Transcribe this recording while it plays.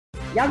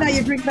Y'all got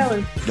your drink,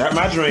 fellas. Got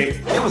my drink.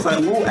 It was like,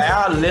 ooh,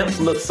 our lips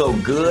look so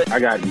good. I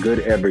got good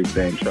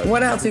everything, trust me.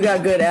 What else you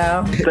got good,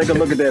 Al? Take a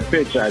look at that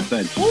picture I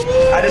sent you.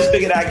 I just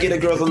figured I'd get the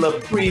girls a little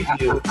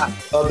preview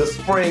of the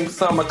spring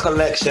summer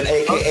collection,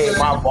 aka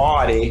my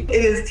body.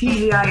 It is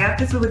TGIF.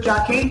 This is what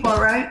y'all came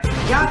for, right?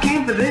 Y'all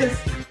came for this.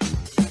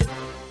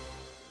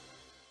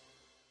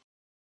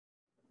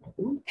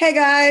 Hey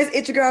guys,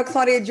 it's your girl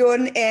Claudia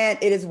Jordan, and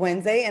it is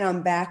Wednesday, and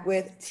I'm back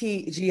with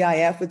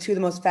TGIF with two of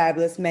the most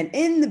fabulous men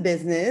in the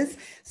business.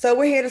 So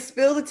we're here to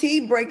spill the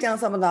tea, break down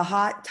some of the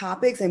hot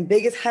topics and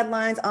biggest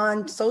headlines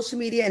on social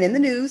media and in the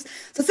news.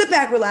 So sit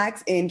back,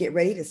 relax, and get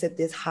ready to sip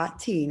this hot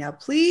tea. Now,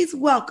 please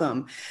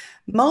welcome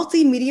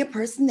multimedia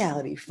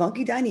personality,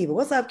 Funky Dineva.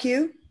 What's up,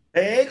 Q?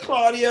 Hey,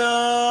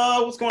 Claudia.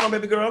 What's going on,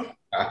 baby girl?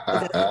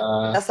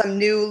 That's some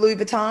new Louis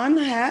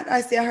Vuitton hat.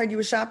 I heard you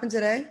were shopping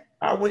today.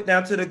 I went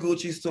down to the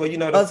Gucci store. You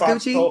know,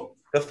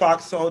 the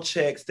Foxhole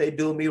checks, they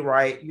do me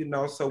right, you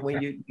know. So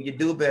when you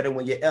do better,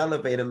 when you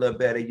elevate a little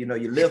better, you know,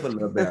 you live a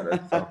little better.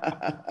 So.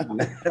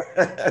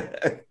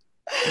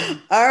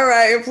 All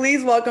right.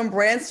 Please welcome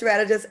brand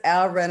strategist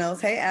Al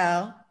Reynolds. Hey,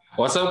 Al.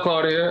 What's up,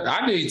 Claudia?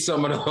 I need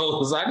some of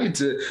those. I need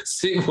to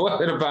see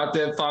what about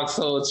that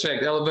Foxhole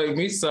check. Elevate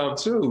me some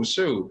too.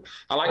 Shoot.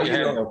 I like your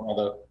hair,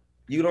 brother.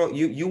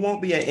 You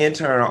won't be an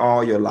intern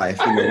all your life.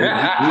 You know,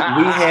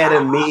 we had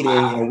a meeting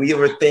and we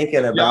were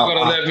thinking about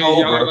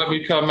y'all gonna let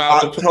me come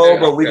out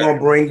October. We're gonna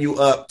bring you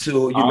up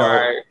to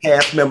right.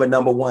 cast member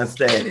 #1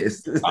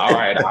 status. All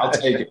right, I'll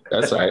take it.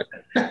 That's right.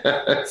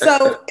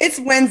 So it's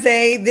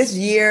Wednesday.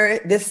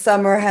 This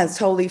summer has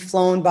totally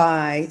flown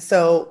by.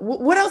 So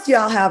what else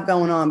y'all have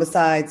going on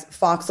besides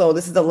Foxhole?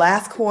 This is the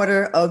last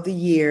quarter of the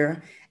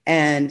year,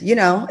 and you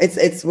know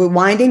we're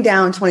winding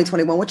down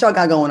 2021. What y'all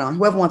got going on?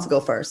 Whoever wants to go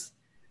first.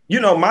 You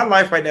know, my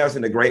life right now is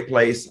in a great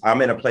place.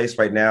 I'm in a place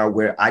right now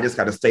where I just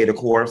got to stay the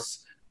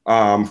course.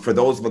 For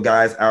those of the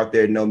guys out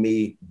there know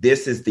me,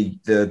 this is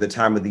the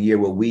time of the year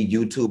where we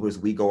YouTubers,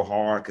 we go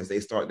hard because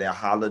they start their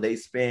holiday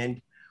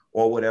spend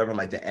or whatever.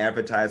 Like the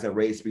advertising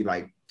rates be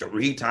like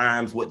 3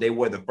 times what they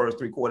were the first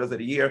 3 quarters of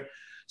the year.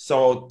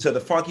 So to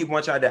the funky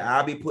bunch out there,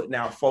 I'll be putting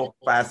out 4,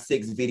 5,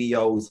 6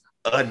 videos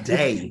a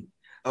day,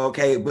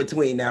 okay,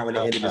 between now and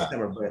the end of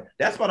December. But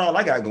that's about all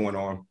I got going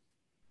on.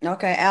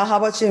 Okay, Al, how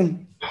about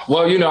you?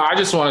 Well, you know, I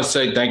just want to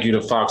say thank you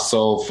to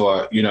Foxhole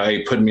for,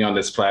 putting me on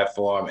this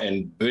platform.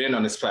 And being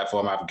on this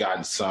platform, I've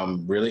gotten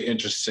some really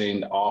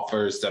interesting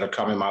offers that are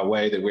coming my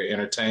way that we're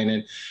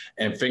entertaining.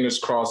 And fingers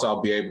crossed,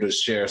 I'll be able to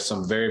share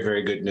some very,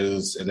 very good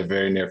news in the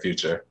very near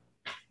future.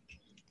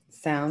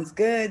 Sounds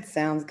good.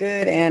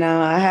 And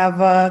I have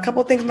a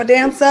couple of things my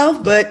damn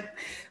self, but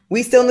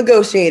we still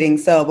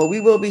negotiating, but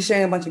we will be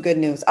sharing a bunch of good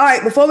news. All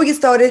right, before we get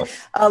started,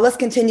 let's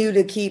continue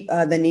to keep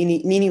the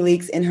Nene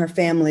Leakes and her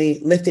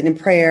family lifted in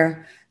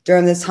prayer.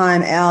 During this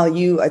time, Al,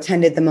 you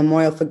attended the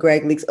memorial for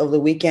Greg Leakes over the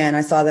weekend.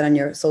 I saw that on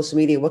your social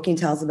media. What can you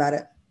tell us about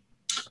it?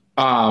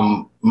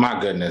 My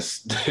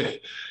goodness.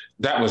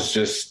 That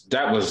was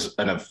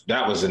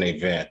an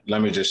event.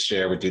 Let me just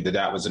share with you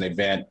that was an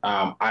event.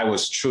 I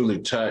was truly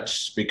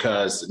touched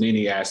because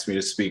Nene asked me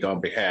to speak on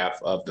behalf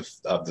of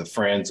the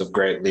friends of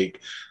Greg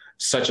Leake.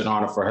 Such an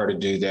honor for her to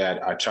do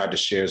that. I tried to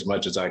share as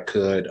much as I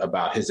could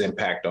about his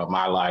impact on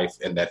my life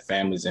and that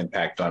family's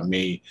impact on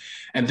me.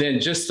 And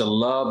then just the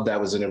love that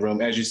was in the room.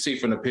 As you see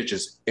from the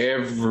pictures,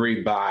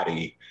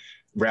 everybody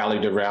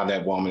rallied around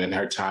that woman in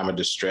her time of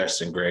distress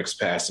and Greg's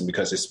passing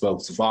because it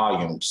speaks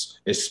volumes.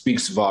 It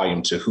speaks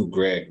volume to who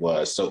Greg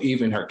was. So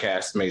even her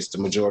castmates, the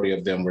majority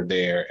of them were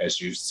there.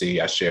 As you see,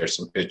 I shared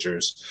some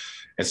pictures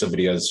and some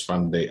videos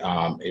from the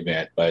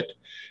event, but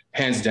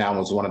hands down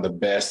was one of the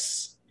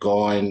best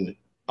going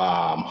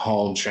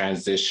home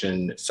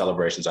transition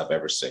celebrations I've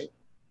ever seen.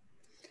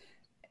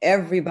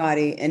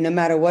 Everybody, and no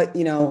matter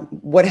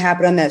what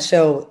happened on that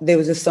show, there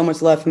was just so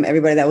much love from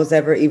everybody that was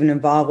ever even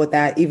involved with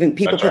that. Even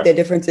people put their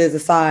differences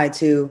aside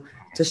to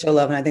show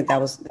love, and I think that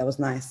was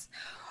nice.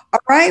 All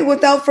right,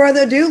 without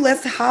further ado,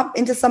 let's hop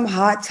into some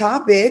hot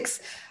topics.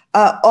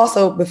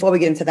 Also, before we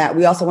get into that,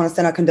 we also want to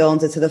send our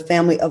condolences to the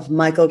family of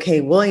Michael K.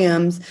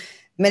 Williams.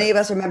 Many of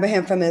us remember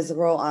him from his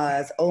role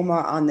as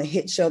Omar on the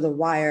hit show The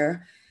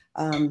Wire.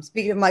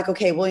 Speaking of Michael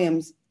K.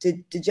 Williams,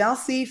 did y'all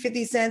see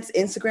 50 Cent's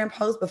Instagram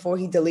post before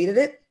he deleted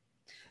it?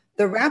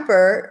 The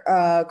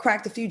rapper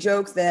cracked a few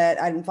jokes that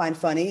I didn't find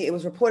funny. It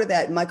was reported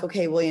that Michael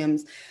K.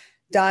 Williams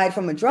died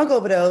from a drug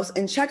overdose,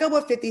 and check out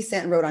what 50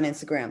 Cent wrote on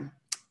Instagram.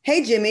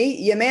 Hey,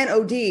 Jimmy, your man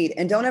OD'd,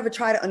 and don't ever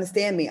try to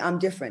understand me. I'm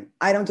different.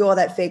 I don't do all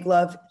that fake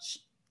love.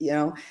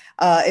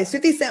 Is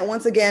 50 Cent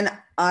once again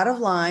out of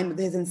line with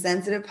his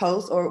insensitive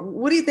post, or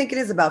what do you think it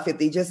is about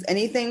 50? Just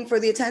anything for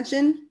the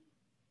attention?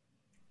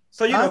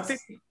 So,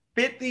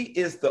 50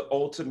 is the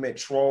ultimate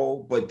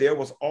troll, but there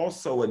was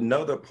also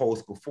another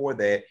post before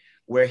that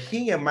where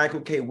he and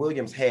Michael K.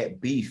 Williams had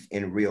beef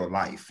in real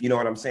life. You know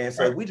what I'm saying?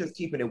 So we just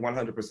keeping it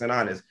 100%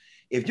 honest.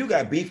 If you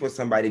got beef with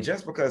somebody,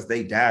 just because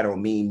they died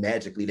don't mean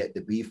magically that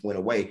the beef went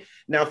away.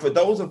 Now, for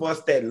those of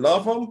us that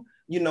love them,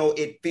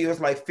 it feels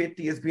like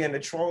 50 is being a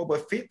troll,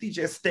 but 50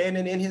 just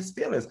standing in his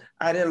feelings.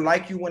 I didn't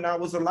like you when I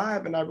was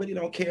alive, and I really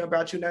don't care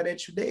about you now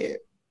that you're dead.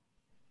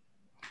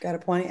 Got a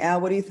point.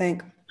 Al, what do you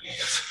think?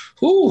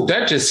 Ooh,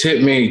 that just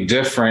hit me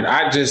different.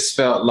 I just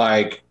felt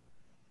like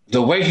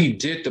the way he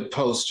did the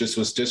post just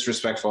was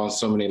disrespectful on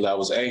so many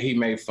levels. He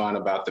made fun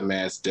about the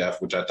man's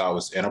death, which I thought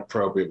was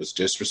inappropriate, was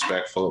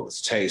disrespectful, it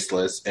was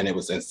tasteless, and it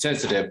was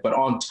insensitive. But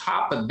on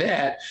top of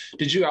that,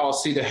 did you all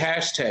see the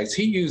hashtags?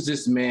 He used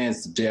this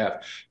man's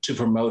death to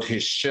promote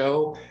his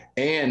show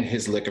and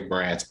his liquor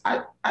brands.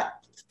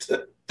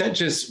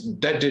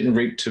 That didn't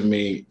reek to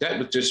me. That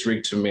would just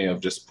reek to me of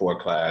just poor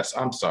class.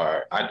 I'm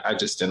sorry. I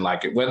just didn't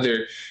like it.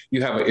 Whether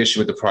you have an issue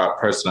with the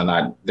person or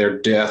not, their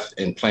death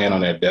and playing on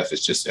their death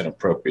is just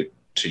inappropriate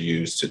to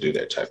use to do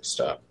that type of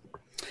stuff.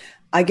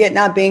 I get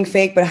not being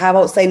fake, but how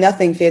about say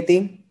nothing,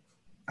 50?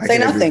 Say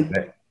nothing.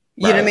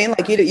 You know what I mean?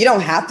 Like you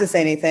don't have to say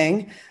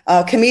anything.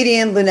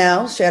 Comedian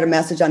Luenell shared a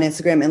message on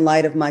Instagram in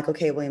light of Michael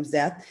K. Williams'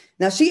 death.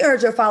 Now, she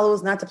urged her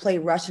followers not to play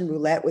Russian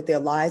roulette with their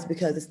lives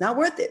because it's not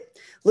worth it.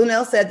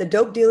 Luenell said the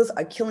dope dealers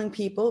are killing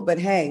people, but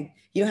hey,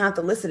 you don't have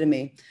to listen to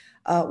me.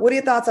 What are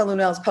your thoughts on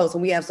Luenell's post?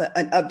 And we have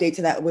an update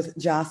to that with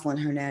Jocelyn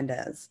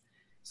Hernandez.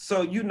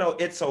 So,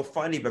 it's so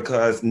funny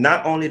because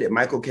not only did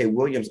Michael K.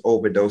 Williams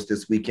overdose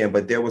this weekend,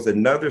 but there was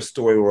another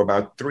story where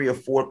about 3 or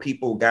 4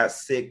 people got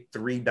sick,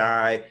 3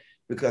 died,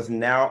 because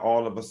now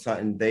all of a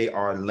sudden they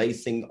are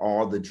lacing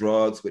all the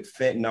drugs with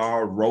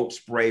fentanyl, roach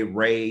spray,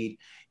 Raid,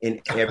 and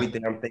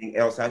everything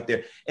else out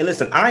there. And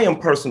listen, I am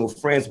personal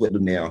friends with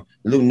Luenell.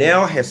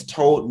 Luenell has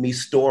told me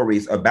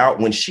stories about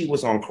when she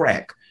was on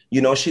crack.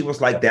 She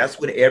was like, that's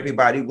what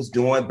everybody was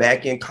doing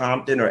back in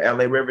Compton or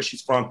LA, wherever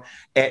she's from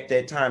at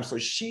that time. So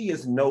she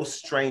is no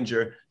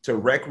stranger to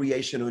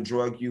recreational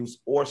drug use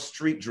or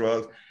street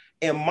drugs.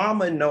 And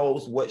mama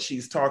knows what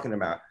she's talking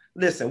about.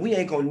 Listen, we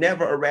ain't gonna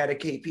never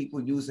eradicate people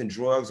using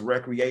drugs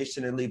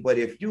recreationally, but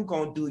if you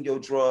gonna do your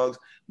drugs,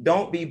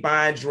 don't be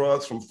buying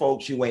drugs from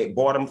folks you ain't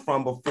bought them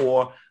from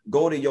before.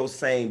 Go to your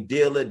same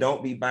dealer.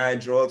 Don't be buying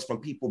drugs from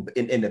people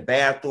in the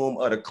bathroom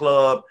or the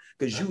club,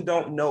 because you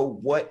don't know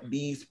what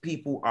these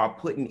people are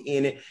putting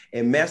in it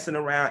and messing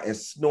around and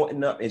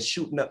snorting up and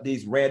shooting up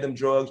these random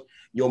drugs.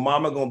 Your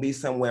mama gonna be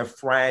somewhere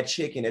fried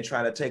chicken and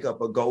trying to take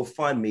up a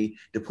GoFundMe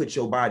to put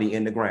your body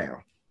in the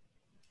ground.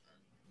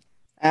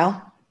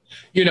 Al?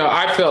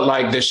 I felt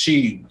like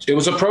that it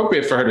was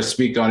appropriate for her to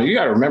speak on it. You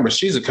got to remember,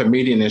 she's a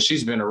comedian and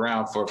she's been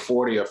around for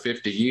 40 or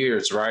 50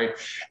 years, right?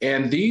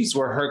 And these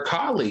were her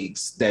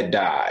colleagues that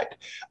died.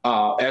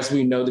 As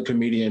we know, the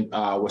comedian,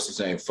 what's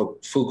his name?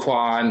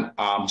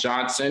 Fuquan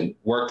Johnson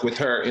worked with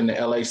her in the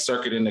LA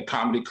circuit in the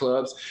comedy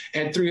clubs.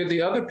 And 3 of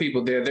the other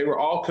people there, they were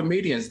all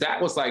comedians.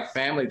 That was like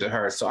family to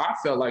her. So I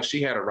felt like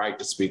she had a right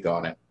to speak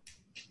on it.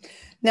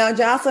 Now,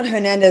 Jocelyn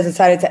Hernandez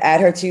decided to add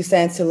her 2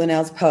 cents to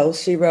Luenell's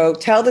post. She wrote,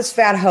 "Tell this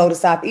fat hoe to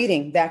stop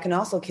eating. That can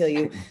also kill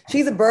you.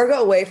 She's a burger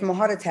away from a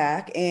heart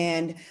attack."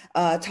 And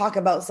talk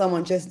about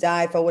someone just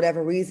died for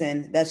whatever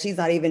reason that she's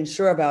not even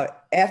sure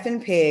about.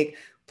 Effing pig.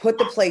 Put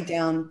the plate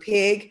down.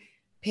 Pig,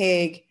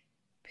 pig,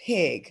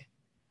 pig.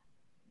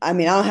 I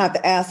mean, I don't have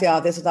to ask y'all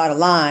if this was out of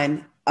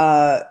line.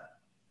 But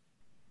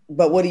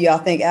what do y'all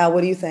think? Al,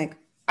 what do you think?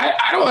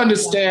 I don't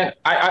understand.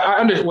 I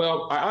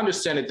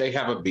understand that they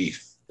have a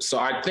beef. So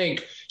I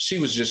think she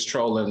was just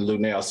trolling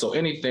Luenell. So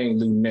anything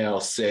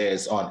Luenell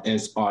says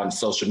on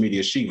social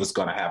media, she was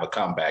going to have a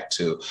comeback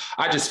to.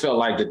 I just felt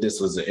like that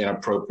this was an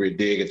inappropriate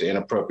dig at the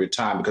inappropriate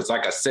time because,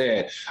 like I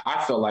said,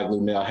 I felt like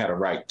Luenell had a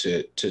right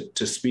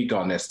to speak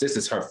on this. This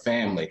is her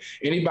family.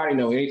 Anybody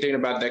know anything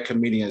about that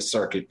comedian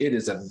circuit? It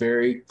is a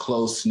very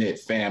close-knit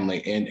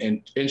family,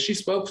 and she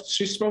dropped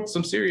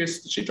some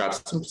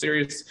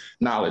serious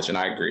knowledge, and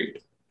I agreed.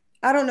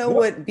 I don't know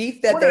what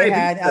beef that they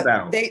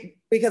had.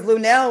 Because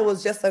Luenell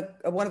was just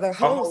one of the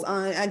hosts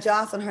on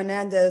Jocelyn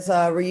Hernandez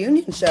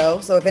reunion show.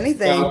 So if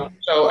anything,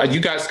 so you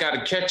guys got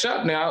to catch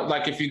up now.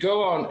 Like if you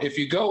go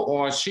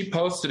on, she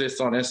posted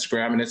this on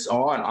Instagram and it's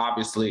on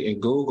obviously in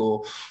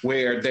Google,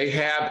 where they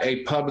have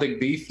a public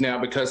beef now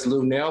because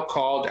Luenell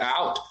called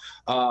out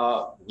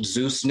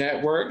Zeus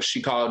Network. She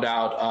called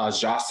out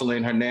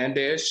Jocelyn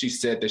Hernandez. She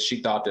said that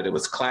she thought that it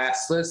was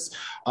classless.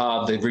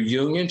 The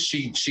reunion,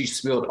 she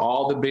spilled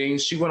all the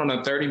beans. She went on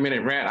a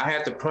 30-minute rant. I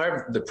had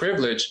the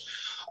privilege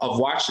of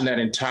watching that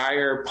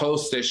entire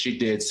post that she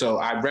did. So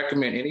I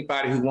recommend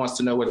anybody who wants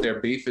to know what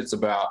their beef is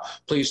about,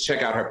 please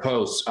check out her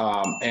post.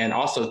 And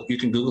also you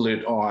can Google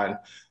it on,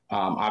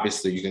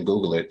 obviously you can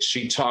Google it.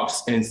 She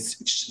talks and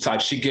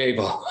she gave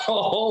a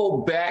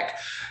whole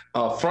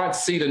front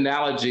seat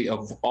analogy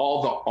of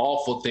all the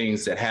awful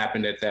things that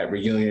happened at that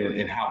reunion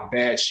and how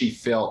bad she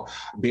felt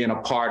being a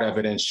part of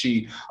it. And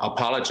she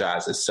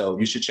apologizes. So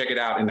you should check it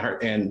out.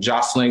 And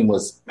Jocelyn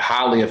was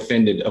highly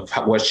offended of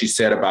what she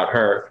said about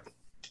her.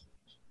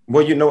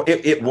 Well,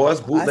 it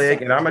was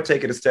bootleg, and I'm going to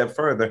take it a step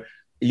further.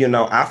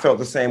 I felt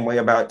the same way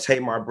about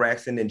Tamar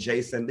Braxton and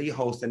Jason Lee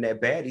hosting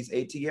that Baddies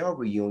ATL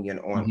reunion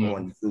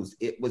on Zeus.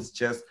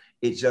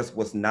 It just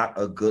was not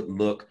a good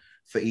look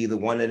for either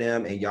one of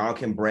them. And y'all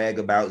can brag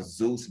about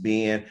Zeus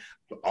being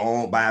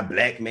owned by a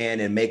black man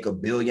and make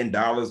 $1 billion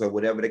or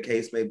whatever the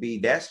case may be.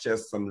 That's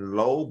just some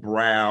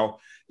lowbrow,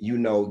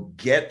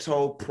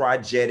 ghetto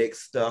project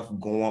stuff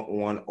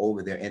going on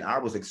over there. And I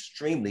was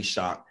extremely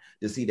shocked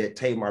to see that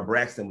Tamar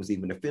Braxton was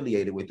even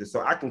affiliated with it.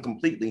 So I can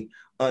completely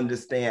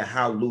understand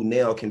how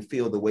Luenell can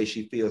feel the way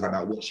she feels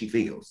about what she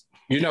feels.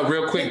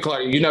 Real quick,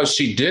 Claudia,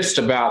 she dissed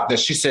about that.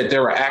 She said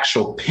there were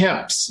actual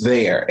pimps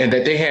there and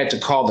that they had to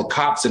call the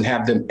cops and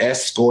have them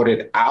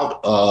escorted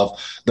out of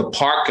the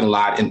parking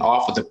lot and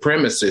off of the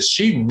premises.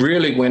 She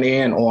really went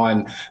in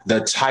on the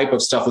type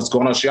of stuff that's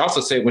going on. She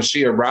also said when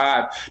she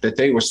arrived that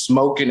they were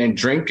smoking and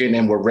drinking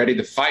and were ready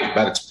to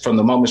fight from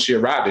the moment she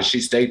arrived. And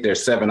she stayed there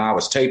 7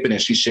 hours taping and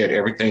she shared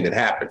everything that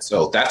happened.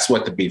 So that's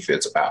what the beef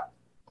is about.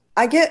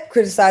 I get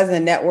criticizing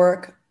the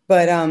network.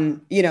 But,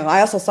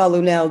 I also saw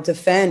Luenell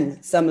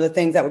defend some of the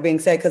things that were being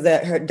said because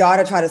her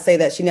daughter tried to say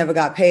that she never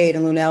got paid.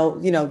 And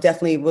Luenell,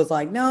 definitely was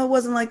like, no, it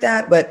wasn't like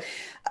that. But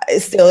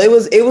still, it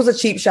was a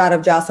cheap shot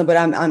of Jocelyn. But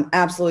I'm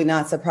absolutely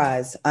not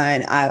surprised.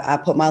 And I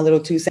put my little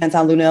 2 cents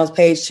on Luenell's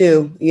page,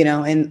 too,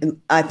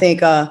 and I think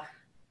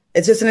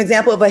it's just an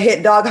example of a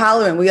hit dog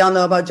hollering. We all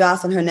know about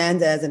Jocelyn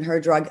Hernandez and her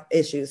drug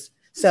issues.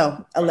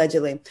 So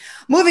allegedly.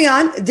 Moving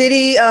on,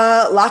 Diddy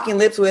locking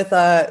lips with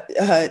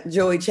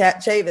Joey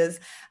Chavis.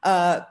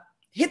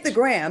 Hit the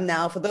gram.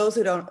 Now, for those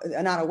who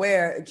are not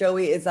aware,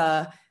 Joey is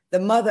the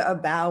mother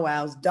of Bow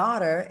Wow's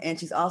daughter, and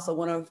she's also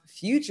one of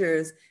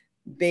Future's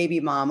baby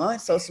mama.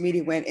 Social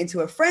media went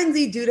into a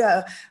frenzy due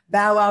to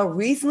Bow Wow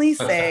recently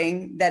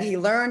saying that he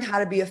learned how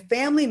to be a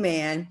family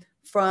man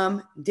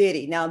from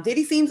Diddy. Now,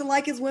 Diddy seems to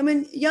like his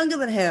women younger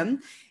than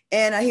him,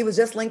 and he was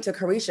just linked to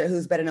Caresha,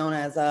 who's better known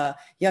as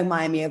Young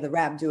Miami of the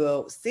rap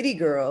duo City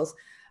Girls.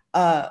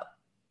 Of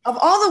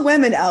all the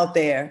women out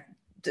there,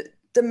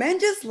 do men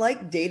just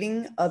like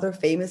dating other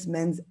famous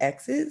men's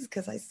exes?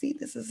 Because I see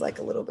this is like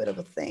a little bit of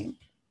a thing.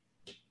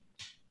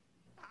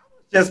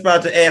 Just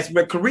about to ask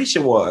where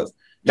Caresha was.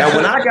 Now,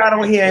 when I got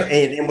on here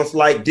and it was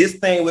like, this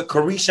thing with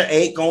Caresha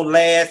ain't gonna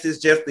last, it's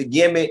just a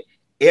gimmick.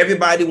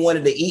 Everybody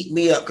wanted to eat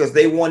me up because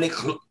they wanted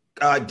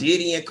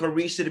Diddy and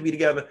Caresha to be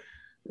together.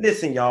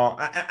 Listen, y'all,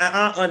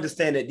 I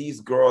understand that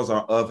these girls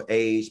are of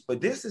age,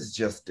 but this is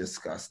just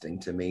disgusting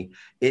to me.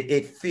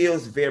 It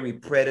feels very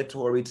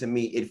predatory to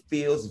me. It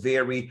feels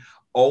very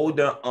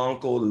older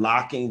uncle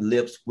locking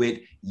lips with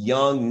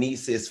young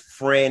niece's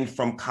friend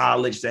from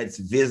college that's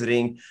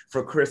visiting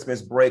for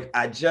Christmas break.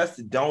 I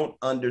just don't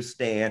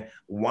understand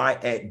why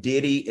at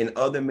Diddy and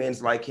other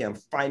men's like him,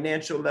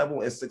 financial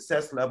level and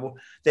success level,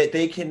 that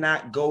they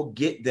cannot go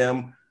get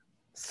them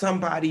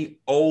somebody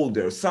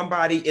older,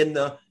 somebody in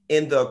the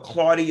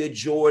Claudia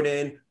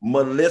Jordan,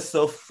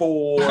 Melissa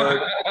Ford,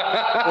 and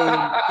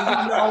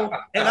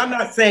I'm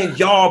not saying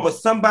y'all, but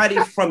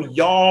somebody from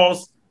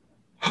y'all's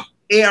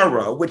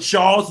era with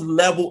y'all's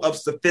level of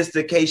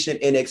sophistication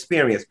and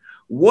experience.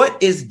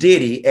 What is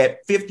Diddy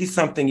at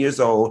 50-something years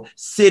old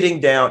sitting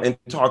down and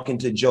talking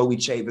to Joey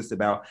Chavis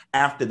about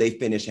after they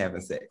finish having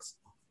sex?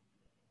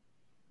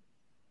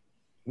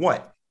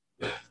 What?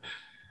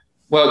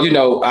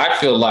 Well, I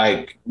feel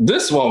like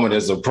this woman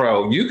is a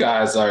pro. You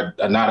guys are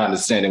not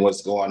understanding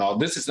what's going on.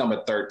 This is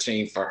number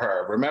 13 for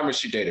her. Remember,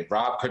 she dated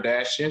Rob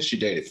Kardashian. She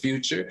dated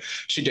Future.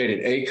 She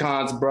dated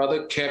Akon's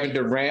brother, Kevin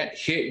Durant,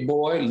 Hit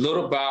Boy,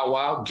 Little Bow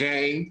Wow,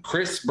 Game,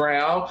 Chris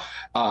Brown,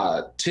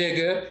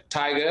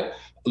 Tyga,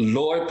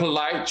 Lloyd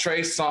Polite,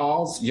 Trey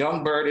Songz,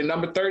 Young Bird, and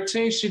number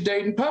 13, she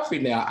dating Puffy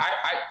now.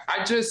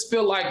 I just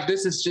feel like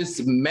this is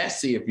just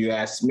messy, if you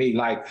ask me.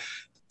 Like,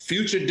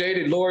 Future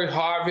dated Lori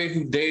Harvey,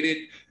 who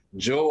dated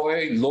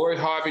Joy. Lori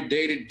Harvey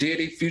dated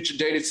Diddy. Future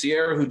dated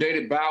Sierra, who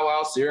dated Bow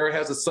Wow. Sierra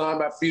has a son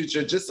by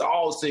Future. Just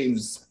all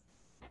seems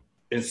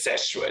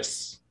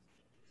incestuous.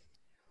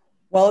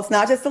 Well, it's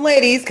not just the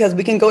ladies, because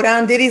we can go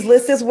down Diddy's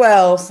list as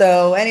well.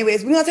 So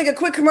anyways, we're going to take a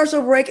quick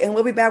commercial break, and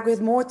we'll be back with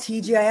more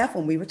TGIF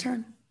when we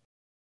return.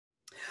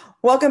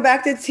 Welcome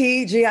back to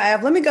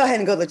TGIF. Let me go ahead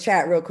and go to the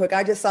chat real quick.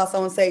 I just saw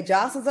someone say,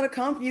 Jocelyn's gonna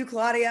come for you,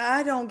 Claudia.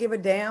 I don't give a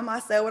damn. I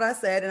said what I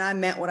said, and I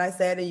meant what I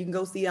said, and you can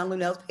go see it on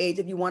Luenell's page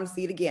if you want to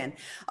see it again.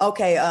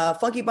 Okay,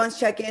 Funky Bunch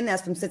check-in.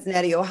 That's from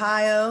Cincinnati,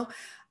 Ohio.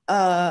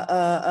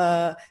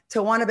 Tawana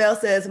Bell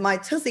says, my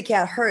Tussie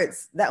Cat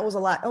hurts. That was a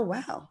lot. Oh,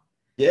 wow.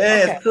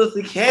 Yes, okay.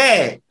 Tussie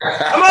Cat.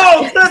 Come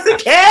on, Tussie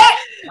Cat.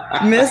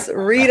 Miss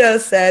Rita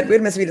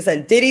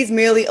said, Diddy's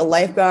merely a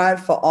lifeguard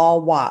for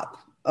all WAP.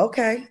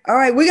 Okay. All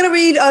right. We're going to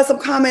read some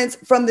comments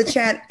from the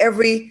chat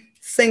every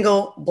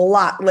single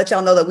block. Let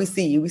y'all know that we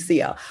see you. We see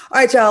y'all.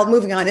 All right, y'all.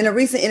 Moving on. In a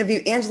recent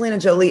interview, Angelina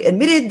Jolie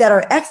admitted that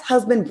her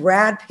ex-husband,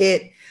 Brad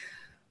Pitt,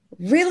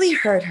 really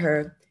hurt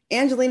her.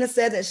 Angelina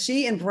said that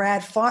she and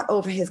Brad fought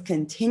over his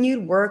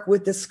continued work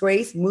with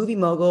disgraced movie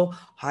mogul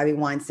Harvey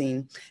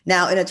Weinstein.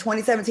 Now, in a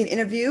 2017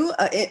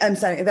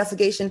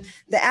 investigation,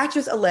 the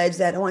actress alleged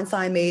that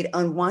Weinstein made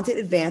unwanted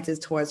advances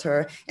towards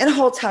her in a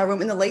hotel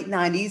room in the late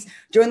 90s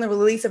during the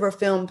release of her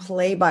film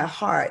Play by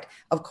Heart.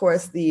 Of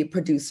course, the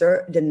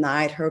producer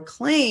denied her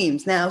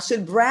claims. Now,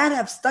 should Brad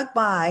have stuck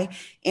by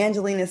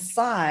Angelina's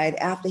side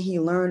after he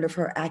learned of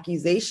her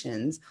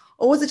accusations,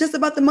 or was it just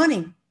about the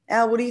money?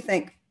 Al, what do you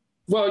think?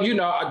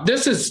 Well,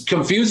 this is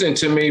confusing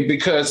to me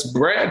because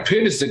Brad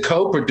Pitt is the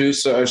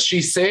co-producer of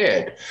She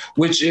Said,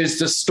 which is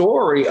the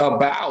story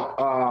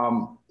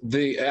about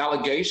the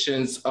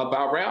allegations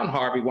around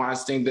Harvey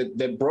Weinstein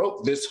that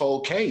broke this whole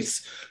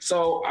case.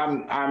 So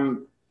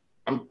I'm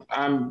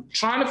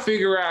trying to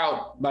figure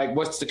out, like,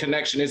 what's the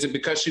connection? Is it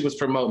because she was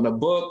promoting a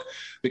book?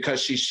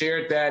 Because she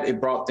shared that, it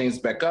brought things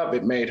back up.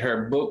 It made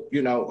her book,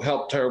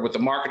 helped her with the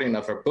marketing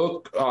of her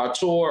book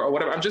tour or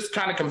whatever. I'm just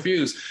kind of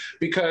confused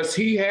because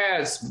he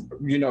has,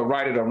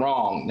 righted or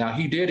wrong. Now,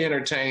 he did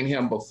entertain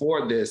him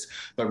before this,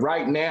 but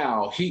right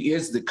now he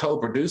is the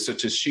co-producer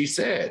to She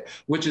Said,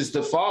 which is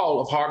the fall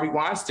of Harvey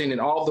Weinstein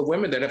and all the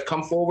women that have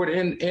come forward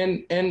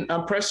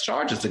and pressed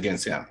charges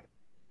against him.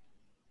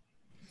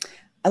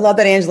 I love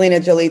that Angelina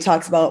Jolie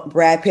talks about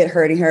Brad Pitt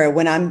hurting her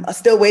when I'm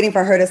still waiting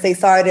for her to say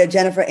sorry to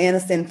Jennifer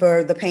Aniston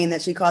for the pain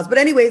that she caused. But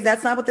anyways,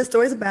 that's not what this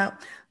story's about.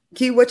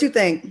 Q, what you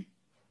think?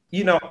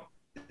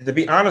 To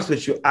be honest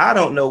with you, I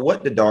don't know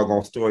what the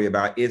doggone story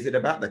about. Is it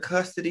about the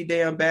custody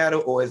damn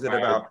battle or is it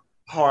about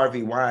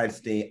Harvey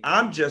Weinstein?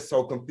 I'm just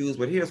so confused,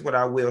 but here's what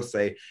I will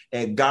say.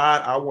 And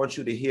God, I want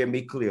you to hear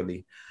me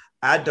clearly.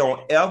 I don't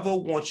ever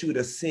want you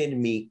to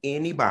send me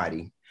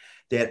anybody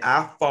that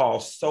I fall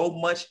so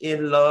much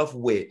in love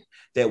with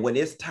that when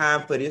it's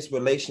time for this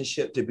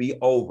relationship to be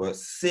over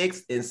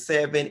 6 and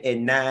 7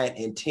 and 9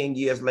 and 10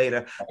 years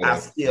later, I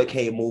still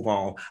can't move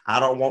on.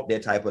 I don't want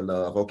that type of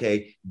love.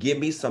 Okay. Give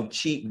me some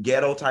cheap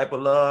ghetto type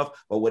of love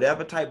or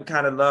whatever type of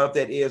kind of love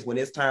that is. When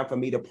it's time for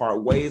me to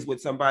part ways with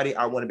somebody,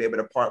 I want to be able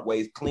to part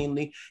ways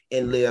cleanly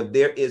and live.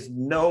 There is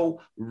no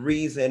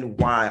reason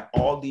why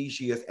all these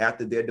years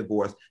after their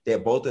divorce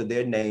that both of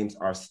their names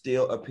are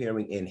still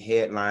appearing in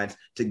headlines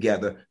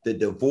together. The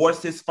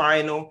divorce is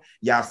final.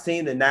 Y'all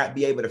seem to not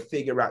be able to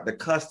figure out the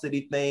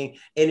custody thing.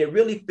 And it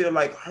really feel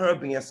like her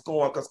being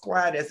scorned because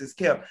quiet as it's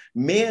kept,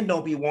 men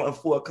don't be wanting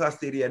full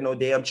custody of no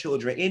damn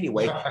children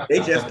anyway. They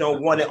just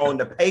don't want it on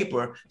the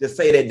paper to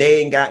say that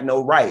they ain't got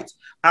no rights.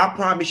 I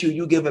promise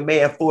you give a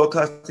man full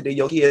custody of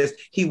your kids,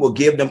 he will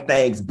give them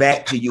things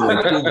back to you.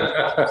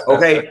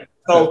 Okay?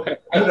 So,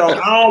 I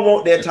don't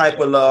want that type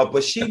of love,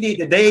 but she need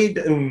to date.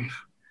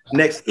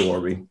 Next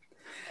story.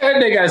 And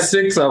they got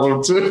 6 of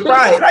them too.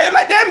 Right.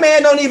 Like that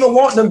man don't even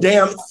want them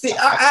damn. See,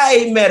 I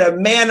ain't met a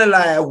man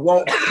alive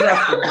want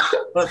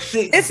but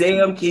 6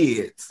 damn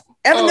kids.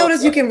 Ever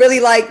notice you can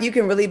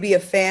really be a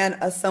fan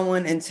of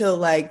someone until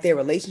like their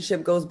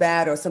relationship goes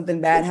bad or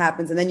something bad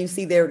happens, and then you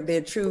see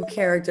their true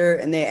character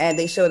and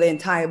they show their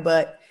entire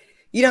butt.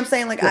 You know what I'm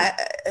saying? Like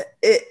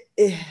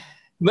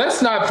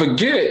Let's not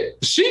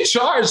forget, she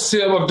charged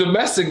him of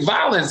domestic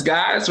violence,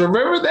 guys.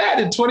 Remember that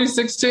in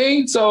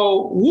 2016?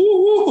 So,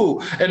 woo.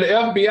 And the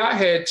FBI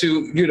had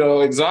to,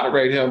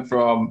 exonerate him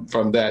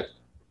from that.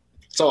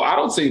 So I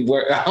don't see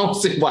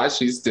why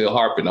she's still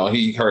harping on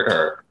he hurt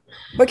her.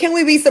 But can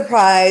we be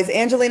surprised?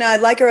 Angelina, I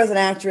like her as an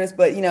actress,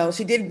 but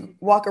she did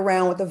walk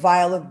around with a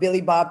vial of Billy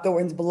Bob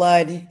Thornton's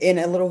blood in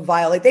a little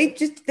vial. Like they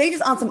just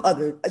on some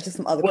other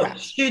crap.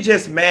 She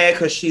just mad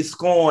because she's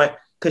scorned.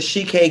 Because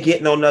she can't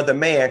get no another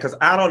man. Because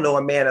I don't know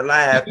a man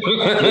alive with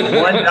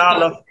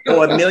 $1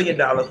 or $1 million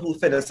who's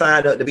finna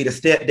sign up to be the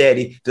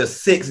stepdaddy to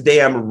 6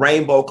 damn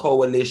Rainbow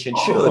Coalition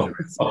children.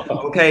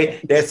 Okay,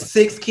 that's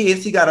 6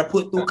 kids he got to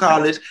put through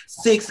college.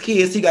 6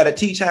 kids he got to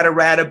teach how to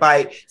ride a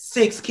bike.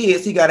 6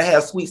 kids he got to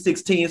have sweet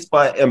 16s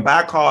for and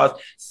buy cars.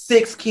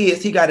 6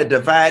 kids he got to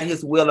divide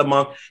his will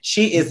among.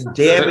 She is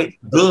damaged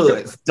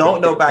goods.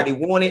 Don't nobody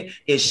want it,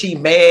 and she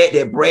mad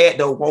that Brad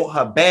don't want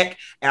her back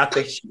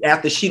after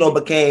she don't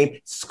became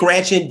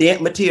scratch and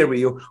dent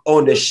material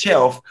on the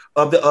shelf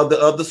of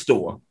the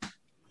store.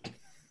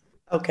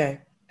 Okay.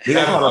 We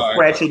got her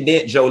scratch and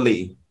dent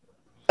Jolie.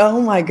 Oh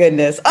my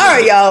goodness. All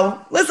right,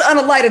 y'all. Let's on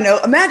a lighter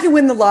note. Imagine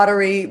winning the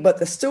lottery, but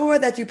the store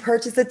that you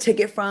purchased a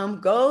ticket from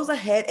goes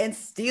ahead and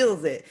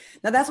steals it.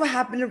 Now that's what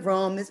happened in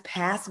Rome this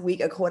past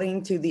week,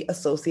 according to the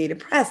Associated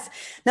Press.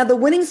 Now the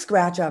winning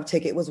scratch-off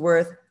ticket was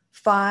worth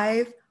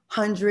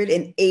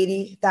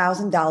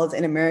 $580,000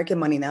 in American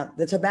money. Now,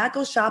 the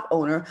tobacco shop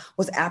owner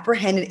was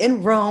apprehended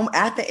in Rome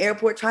at the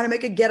airport trying to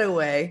make a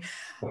getaway,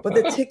 but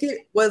the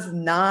ticket was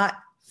not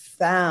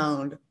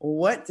found.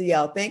 What do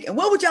y'all think? And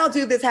what would y'all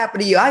do if this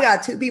happened to you? I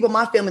got 2 people in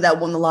my family that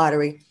won the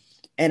lottery,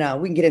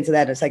 and we can get into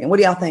that in a second. What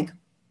do y'all think?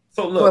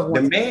 So look,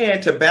 the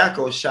man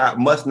tobacco shop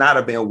must not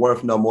have been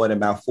worth no more than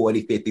about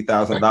 $40,000,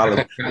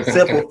 $50,000. The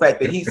simple fact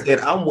that he said,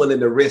 I'm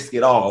willing to risk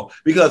it all.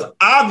 Because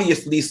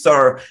obviously,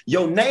 sir,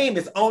 your name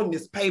is on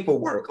this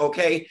paperwork,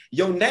 okay?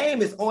 Your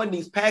name is on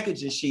these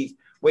packaging sheets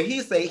where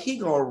he say he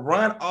gonna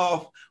run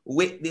off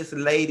with this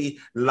lady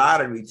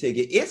lottery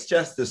ticket. It's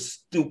just the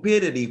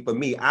stupidity for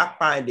me. I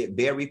find it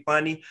very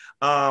funny.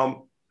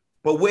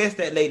 But where's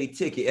that lady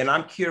ticket? And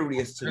I'm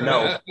curious to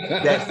know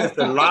that since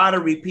the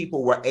lottery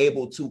people were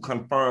able to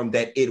confirm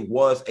that it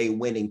was a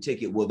winning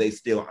ticket, will they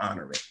still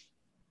honor it?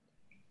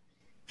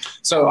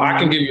 So I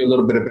can give you a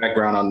little bit of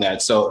background on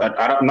that. So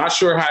I'm not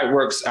sure how it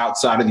works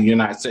outside of the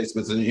United States,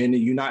 but in the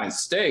United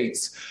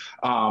States,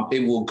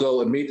 it will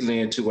go immediately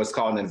into what's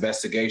called an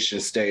investigation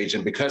stage.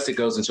 And because it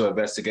goes into an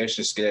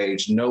investigation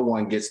stage, no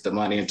one gets the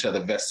money until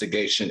the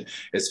investigation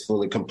is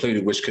fully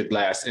completed, which could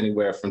last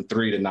anywhere from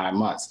 3 to 9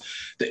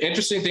 months. The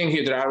interesting thing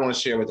here that I want to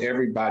share with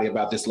everybody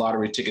about this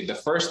lottery ticket, the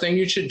first thing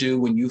you should do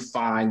when you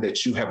find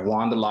that you have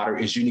won the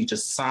lottery is you need to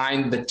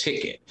sign the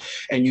ticket.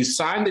 And you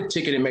sign the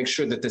ticket and make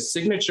sure that the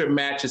signature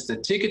matches the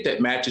ticket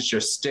that matches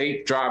your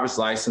state driver's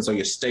license or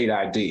your state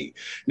ID.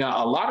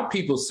 Now, a lot of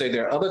people say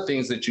there are other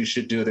things that you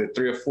should do. There are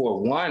 3 or 4.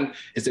 One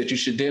is that you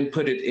should then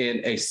put it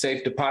in a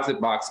safe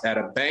deposit box at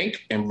a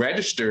bank and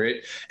register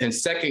it. And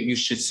second, you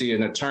should see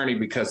an attorney,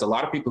 because a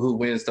lot of people who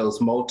wins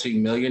those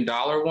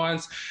multi-million-dollar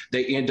ones,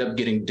 they end up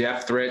getting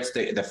death threats.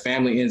 The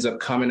family ends up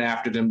coming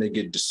after them. They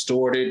get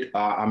distorted.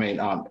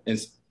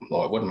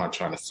 Lord, what am I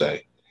trying to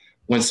say?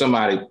 When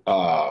somebody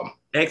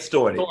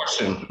extorted.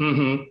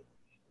 Mm-hmm.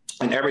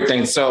 And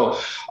everything. So,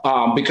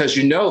 because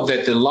you know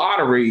that the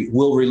lottery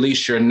will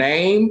release your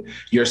name,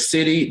 your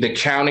city, the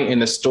county,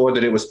 and the store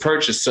that it was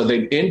purchased. So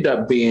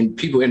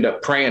people end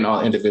up preying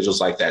on individuals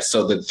like that.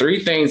 So the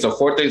 3 things or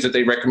 4 things that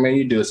they recommend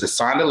you do is to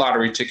sign the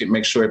lottery ticket,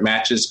 make sure it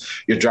matches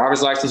your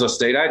driver's license or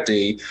state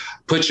ID,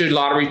 put your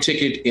lottery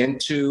ticket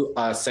into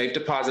a safe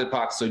deposit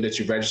box so that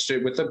you register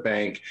it with the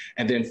bank,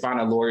 and then find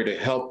a lawyer to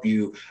help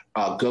you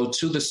go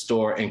to the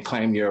store and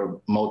claim your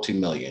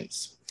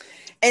multi-millions.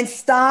 And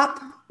stop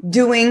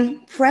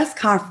doing press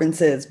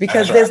conferences,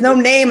 because there's no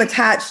name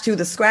attached to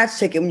the scratch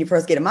ticket when you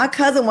first get it. My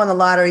cousin won the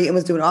lottery and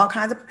was doing all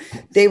kinds of,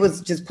 they was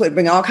just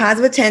bring all kinds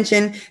of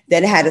attention.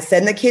 Then had to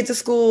send the kid to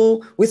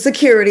school with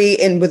security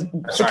and with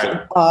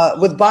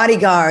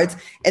bodyguards.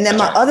 And then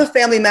my other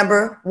family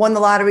member won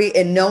the lottery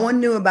and no one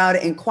knew about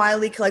it and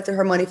quietly collected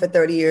her money for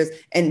 30 years.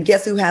 And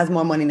guess who has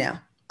more money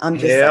now? I'm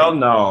just saying.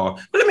 No.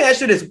 But let me ask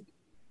you this.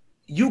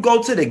 You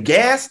go to the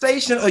gas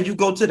station or you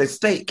go to the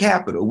state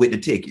capitol with the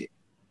ticket?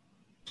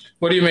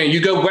 What do you mean? You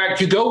go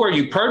where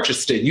you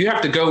purchased it. You have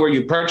to go where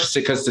you purchased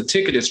it because the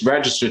ticket is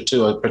registered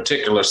to a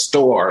particular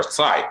store or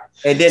site.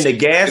 And then the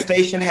gas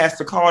station has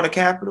to call the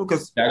Capitol?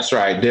 That's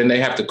right. Then they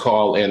have to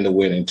call in the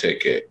winning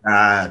ticket.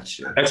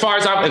 Gotcha. As far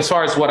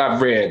as what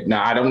I've read.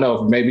 Now, I don't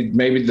know if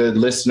maybe the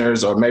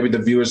listeners or maybe the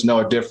viewers know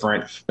it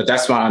different, but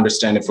that's my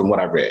understanding from what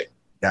I read.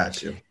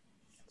 Gotcha.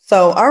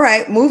 So, all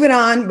right, moving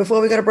on.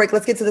 Before we go to break,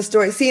 let's get to the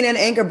story. CNN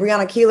anchor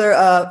Breonna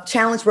Keeler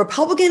challenged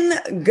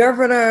Republican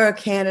governor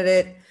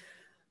candidate.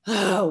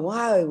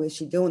 Why was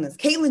she doing this?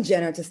 Caitlyn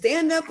Jenner to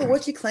stand up for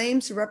what she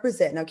claims to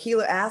represent. Now,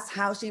 Keeler asked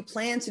how she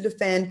plans to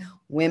defend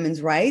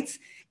women's rights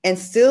and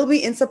still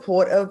be in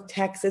support of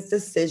Texas'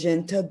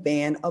 decision to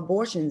ban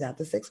abortions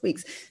after 6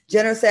 weeks.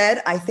 Jenner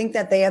said, I think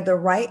that they have the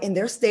right in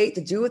their state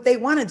to do what they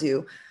want to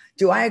do.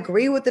 Do I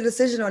agree with the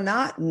decision or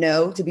not?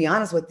 No, to be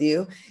honest with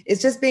you.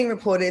 It's just being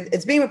reported.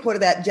 It's being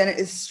reported that Jenner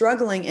is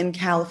struggling in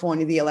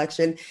California, the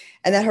election,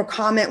 and that her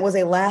comment was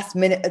a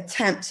last-minute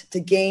attempt to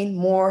gain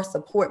more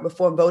support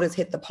before voters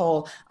hit the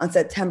poll on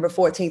September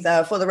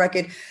 14th. For the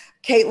record,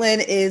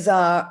 Caitlyn is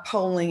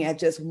polling at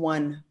just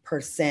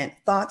 1%.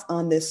 Thoughts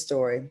on this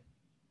story?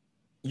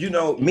 You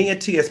know, me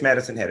and T.S.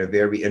 Madison had a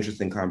very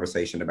interesting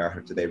conversation about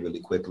her today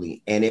really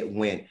quickly, and it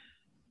went,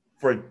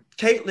 for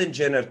Caitlyn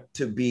Jenner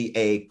to be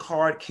a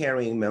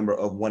card-carrying member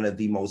of one of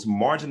the most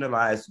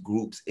marginalized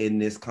groups in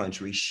this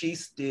country, she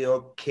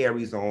still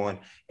carries on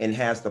and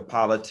has the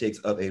politics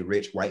of a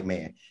rich white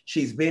man.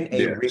 She's been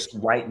a rich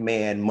white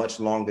man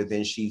much longer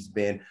than she's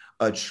been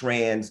a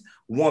trans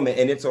woman.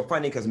 And it's so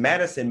funny because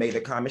Madison made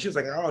a comment. She was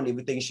like, I don't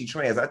even think she's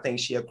trans. I think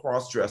she's a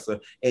cross-dresser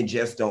and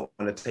just don't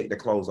want to take the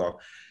clothes off.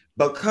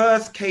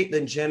 Because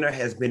Caitlyn Jenner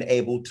has been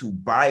able to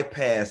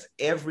bypass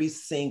every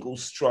single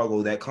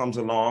struggle that comes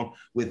along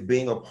with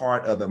being a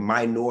part of a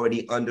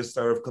minority,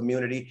 underserved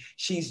community,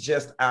 she's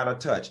just out of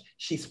touch.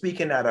 She's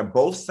speaking out of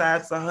both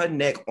sides of her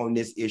neck on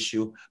this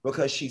issue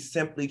because she's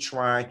simply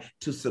trying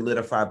to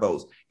solidify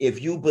votes.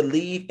 If you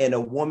believe in a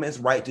woman's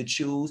right to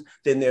choose,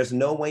 then there's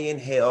no way in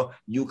hell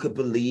you could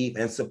believe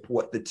and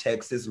support the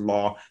Texas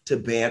law to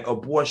ban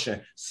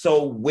abortion.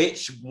 So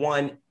which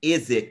one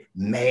is it,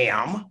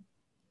 ma'am?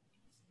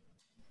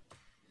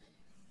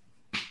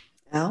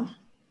 Al?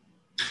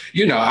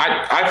 You know,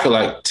 I feel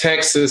like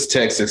Texas.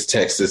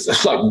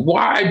 Like,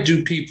 why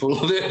do people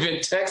live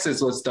in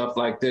Texas with stuff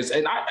like this?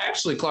 And I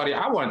actually, Claudia,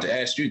 I wanted to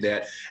ask you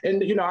that.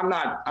 And you know,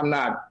 I'm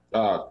not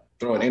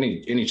throwing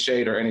any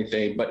shade or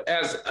anything, but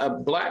as a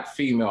Black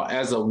female,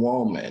 as a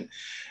woman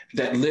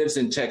that lives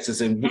in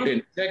Texas, and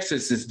in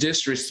Texas is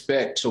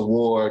disrespect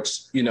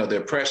towards, you know, the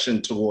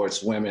oppression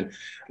towards women.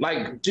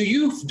 Like, do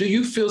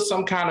you feel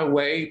some kind of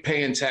way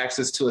paying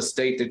taxes to a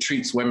state that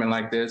treats women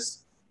like this?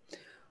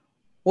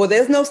 Well,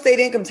 there's no state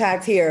income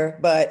tax here,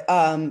 but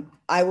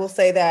I will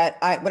say that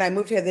when I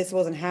moved here, this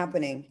wasn't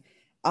happening.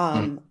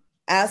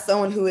 As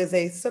someone who is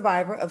a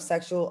survivor of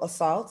sexual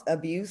assault,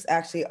 abuse,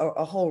 actually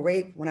a whole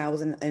rape when I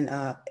was in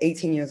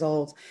 18 years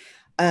old,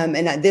 and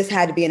this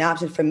had to be an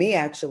option for me,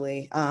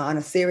 actually. On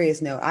a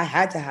serious note, I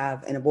had to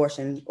have an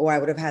abortion or I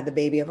would have had the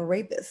baby of a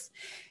rapist.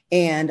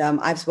 And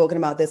I've spoken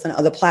about this on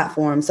other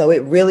platforms. So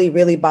it really,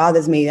 really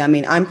bothers me. I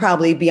mean, I'm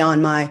probably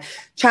beyond my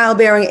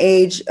childbearing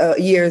age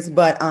years,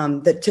 but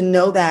to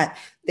know that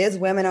there's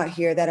women out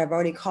here that have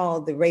already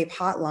called the rape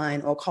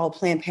hotline or called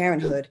Planned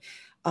Parenthood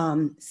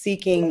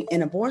seeking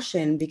an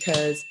abortion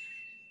because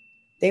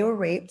they were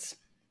raped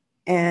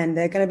and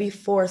they're going to be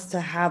forced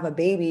to have a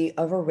baby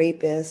of a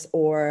rapist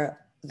or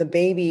the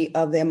baby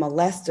of their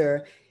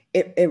molester.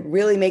 It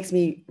really makes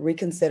me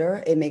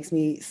reconsider. It makes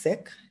me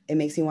sick. It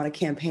makes me want to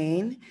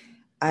campaign.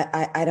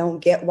 I don't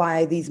get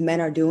why these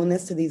men are doing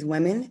this to these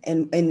women.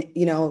 And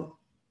you know,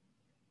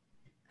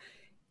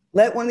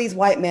 let one of these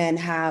white men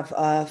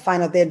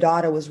find out their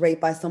daughter was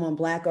raped by someone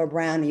black or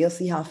brown, and you'll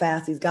see how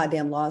fast these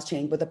goddamn laws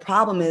change. But the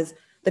problem is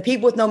the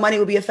people with no money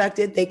will be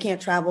affected. They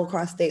can't travel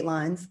across state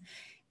lines.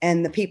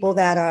 And the people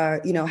that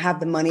are, you know, have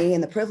the money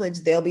and the privilege,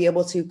 they'll be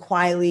able to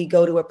quietly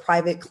go to a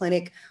private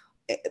clinic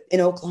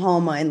in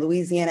Oklahoma and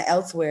Louisiana,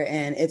 elsewhere.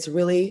 And it's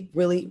really,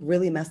 really,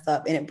 really messed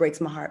up, and it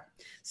breaks my heart.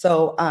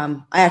 So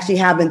I actually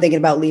have been thinking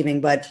about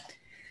leaving, but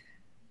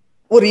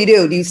what do?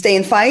 Do you stay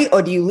and fight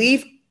or do you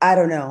leave? I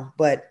don't know,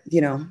 but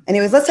you know,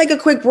 anyways, let's take a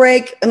quick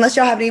break. Unless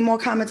y'all have any more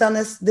comments on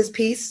this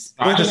piece.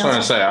 I just want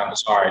to say, I'm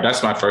sorry.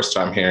 That's my first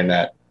time hearing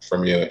that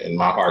from you, and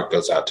my heart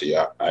goes out to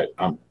you.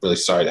 I'm really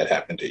sorry that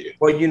happened to you.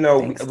 Well, you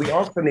know, we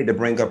also need to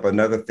bring up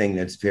another thing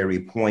that's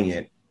very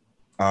poignant.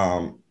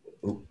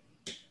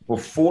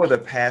 Before the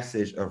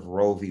passage of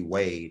Roe v.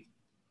 Wade,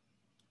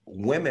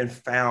 women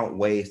found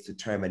ways to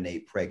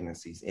terminate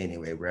pregnancies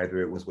anyway,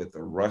 whether it was with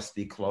a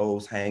rusty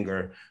clothes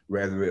hanger,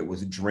 whether it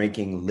was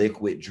drinking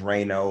liquid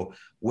Drano.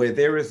 Where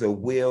there is a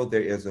will,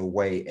 there is a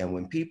way. And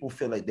when people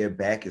feel like their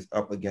back is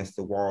up against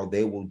the wall,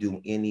 they will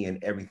do any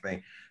and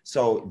everything.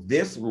 So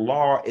this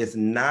law is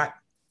not,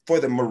 for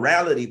the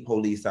morality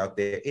police out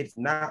there, it's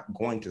not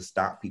going to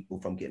stop people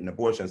from getting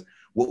abortions.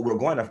 What we're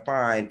going to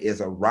find is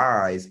a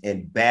rise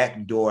in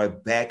backdoor,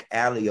 back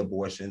alley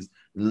abortions,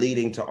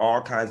 leading to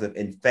all kinds of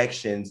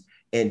infections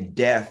and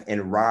death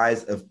and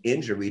rise of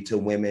injury to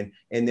women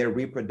and their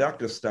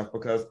reproductive stuff,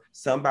 because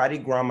somebody,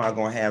 grandma,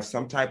 gonna have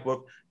some type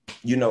of,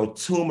 you know,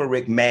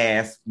 turmeric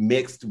mass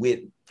mixed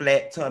with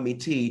flat tummy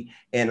tea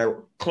and a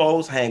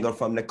clothes hanger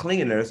from the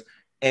cleaners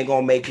and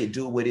gonna make it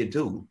do what it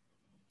do.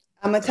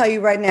 I'm gonna tell you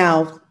right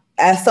now,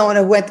 as someone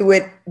who went through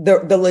it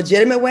the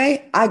legitimate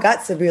way, I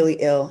got severely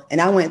ill,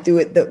 and I went through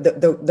it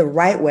the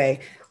right way,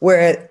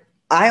 where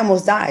I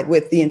almost died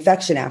with the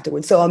infection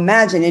afterwards. So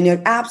imagine, and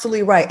you're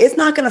absolutely right. It's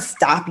not going to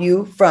stop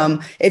you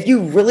from, if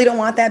you really don't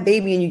want that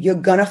baby, and you're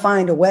going to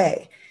find a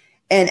way.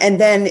 And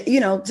then, you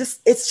know,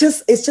 it's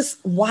just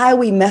why are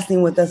we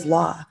messing with this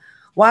law?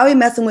 Why are we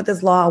messing with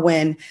this law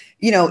when,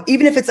 you know,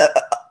 even if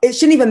it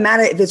shouldn't even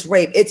matter if it's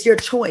rape, it's your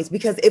choice.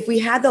 Because if we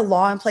had the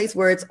law in place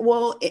where it's,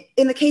 well,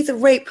 in the case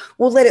of rape,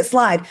 we'll let it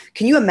slide.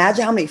 Can you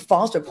imagine how many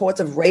false reports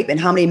of rape and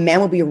how many men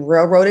will be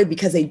railroaded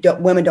because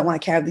women don't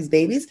want to carry these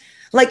babies?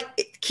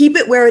 Like, keep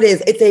it where it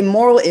is. It's a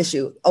moral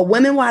issue. A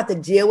woman will have to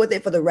deal with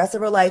it for the rest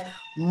of her life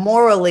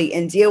morally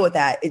and deal with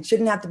that. It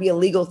shouldn't have to be a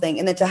legal thing.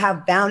 And then to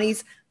have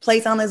bounties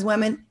placed on those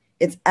women,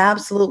 it's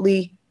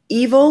absolutely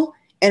evil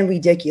and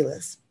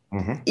ridiculous.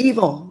 Mm-hmm.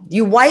 Evil.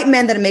 You white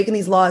men that are making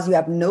these laws, you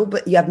have no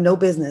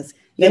business.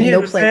 You have no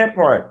place. The sad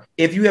part,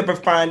 if you ever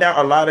find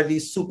out, a lot of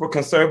these super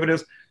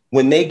conservatives,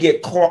 when they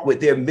get caught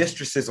with their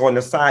mistresses on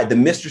the side, the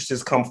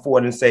mistresses come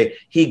forward and say,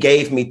 he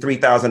gave me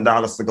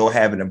 $3,000 to go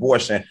have an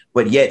abortion,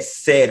 but yet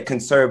said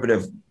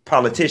conservative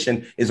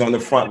politician is on the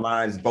front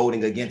lines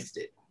voting against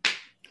it.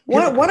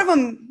 One of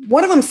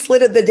them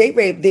slid the date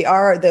rape,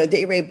 the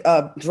date rape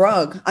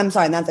drug. I'm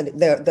sorry, not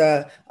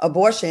the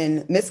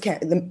abortion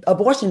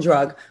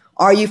drug,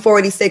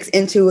 RU486,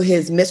 into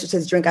his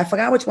mistress's drink. I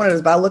forgot which one it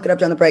is, but I'll look it up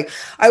during the break.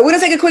 All right, we're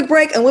gonna take a quick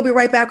break, and we'll be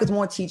right back with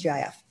more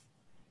TGIF.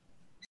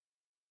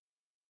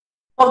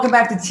 Welcome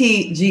back to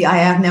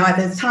TGIF. Now, at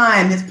this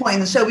point in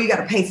the show, we got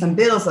to pay some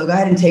bills, so go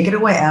ahead and take it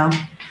away, Al.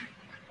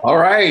 All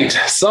right,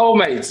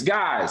 soulmates,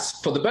 guys,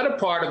 for the better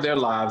part of their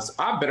lives,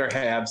 our better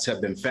halves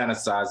have been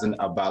fantasizing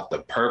about the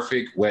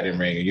perfect wedding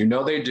ring. And you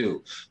know they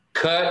do.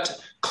 Cut,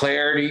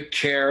 clarity,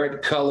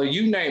 carat, color,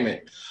 you name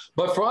it.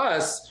 But for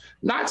us,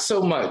 not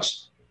so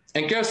much.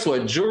 And guess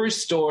what? Jewelry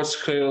stores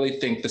clearly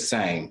think the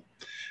same.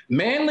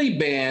 Manly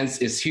Bands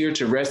is here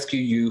to rescue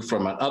you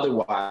from an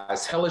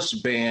otherwise hellish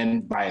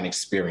band by an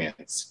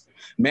experience.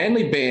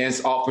 Manly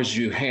Bands offers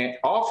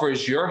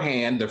your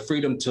hand the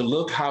freedom to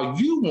look how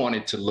you want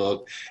it to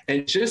look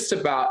in just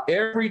about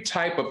every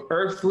type of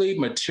earthly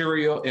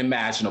material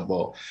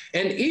imaginable,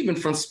 and even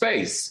from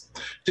space.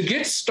 To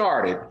get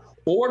started,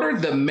 order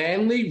the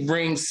Manly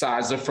Ring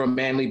Sizer from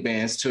Manly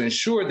Bands to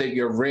ensure that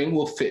your ring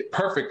will fit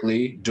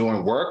perfectly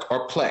during work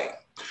or play.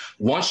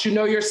 Once you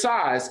know your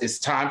size, it's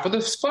time for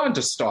the fun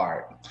to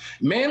start.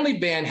 Manly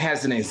Band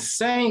has an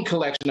insane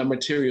collection of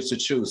materials to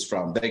choose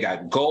from. They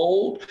got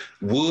gold,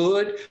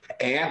 wood,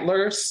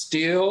 antler,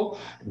 steel,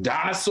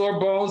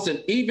 dinosaur bones,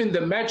 and even the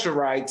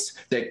meteorites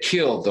that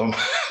killed them.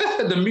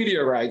 The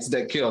meteorites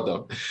that killed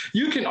them.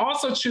 You can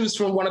also choose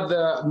from one of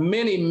the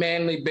many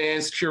Manly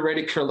Band's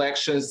curated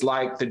collections,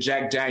 like the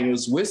Jack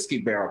Daniel's Whiskey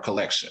Barrel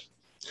Collection.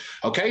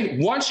 Okay,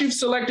 once you've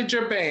selected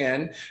your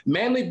band,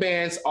 Manly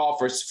Bands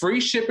offers free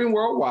shipping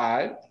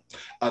worldwide,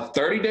 a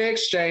 30-day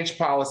exchange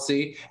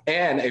policy,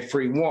 and a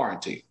free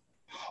warranty.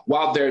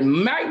 While there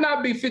might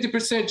not be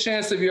 50%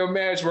 chance of your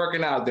marriage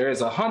working out, there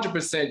is a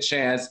 100%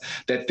 chance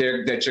that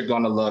you're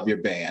going to love your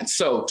band.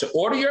 So to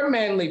order your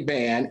Manly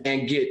Band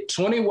and get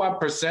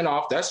 21%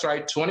 off, that's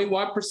right,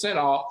 21%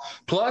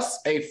 off, plus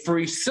a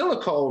free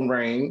silicone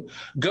ring,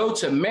 go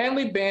to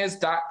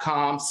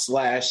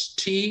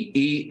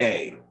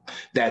manlybands.com/TEA.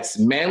 That's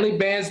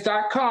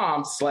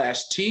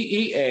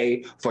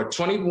manlybands.com/TEA for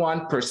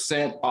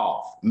 21%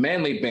 off.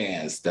 Manly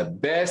Bands, the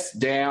best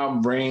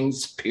damn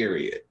rings,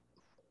 period.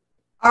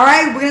 All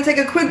right, we're going to take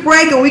a quick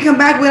break, and when we come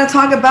back, we're going to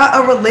talk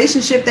about a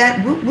relationship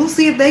that we'll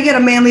see if they get a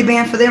Manly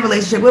Band for their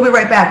relationship. We'll be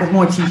right back with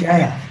more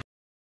TGIF.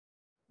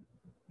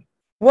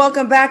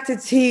 Welcome back to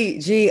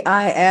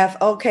TGIF.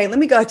 Okay, let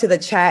me go to the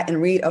chat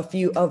and read a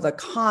few of the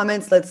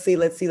comments. Let's see.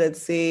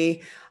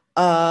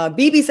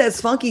 BB says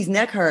Funky's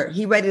neck hurt.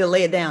 He ready to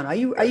lay it down. Are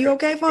you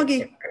okay,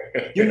 Funky?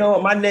 You know,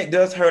 my neck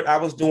does hurt. I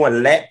was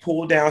doing lat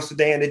pull downs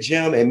today in the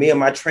gym, and me and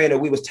my trainer,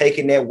 we was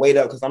taking that weight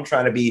up because I'm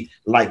trying to be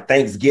like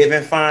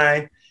Thanksgiving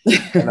fine.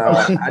 And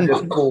I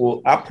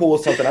pulled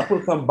something. I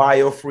put some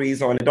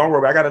biofreeze on it. Don't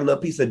worry, I got a little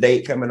piece of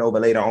date coming over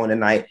later on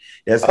tonight.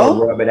 That's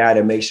gonna rub it out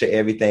and make sure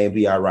everything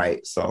be all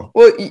right. So,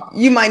 well,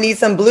 you might need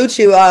some Blue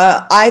Chew.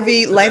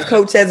 Ivy Life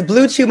Coach says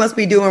Blue Chew must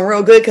be doing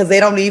real good because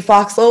they don't need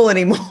Foxhole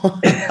anymore. All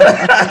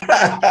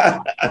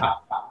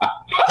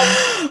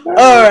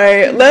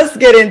right, let's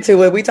get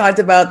into it. We talked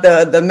about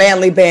the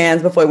Manly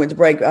Bands before we went to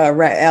break.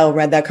 Elle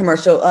read that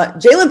commercial.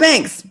 Jaylen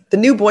Banks, the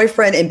new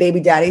boyfriend and baby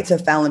daddy to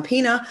Fallon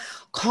Pena,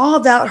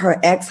 called out her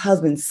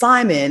ex-husband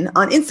Simon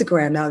on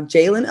Instagram. Now,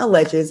 Jaylen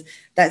alleges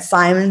that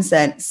Simon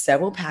sent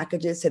several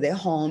packages to their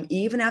home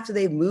even after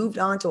they moved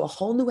on to a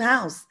whole new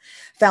house.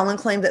 Fallon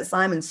claimed that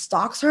Simon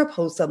stalks her,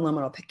 posts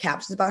subliminal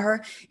captions about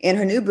her and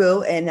her new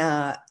boo, and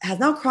has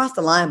now crossed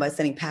the line by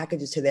sending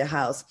packages to their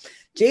house.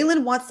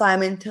 Jaylen wants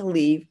Simon to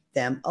leave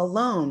them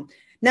alone.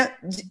 Now,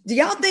 do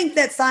y'all think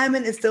that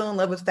Simon is still in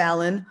love with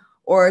Fallon,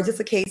 or is this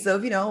a case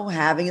of,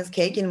 having his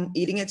cake and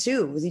eating it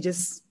too? Was he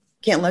just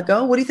can't let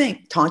go? What do you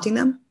think? Taunting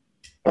them?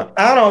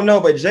 I don't know,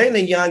 but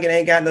Jaylen Young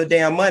ain't got no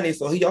damn money,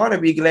 so he ought to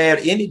be glad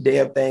any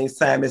damn thing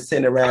Simon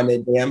sent around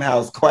that damn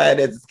house, quiet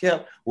as it's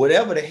kept.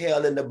 Whatever the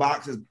hell in the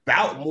box is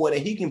about more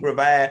than he can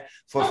provide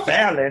for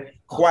Fallon,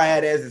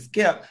 quiet as it's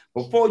kept.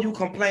 Before you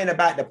complain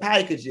about the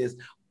packages,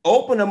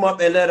 open them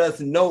up and let us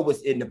know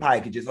what's in the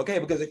packages, okay?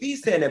 Because if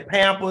he's sending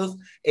Pampers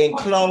and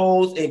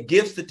clothes and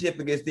gift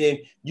certificates, then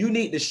you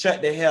need to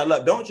shut the hell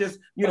up. Don't just,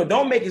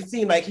 don't make it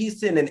seem like he's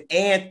sending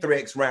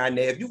anthrax around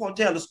there. If you're going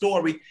to tell the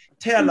story,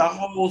 tell the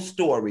whole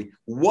story.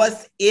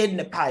 What's in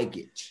the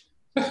package?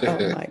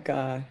 Oh, my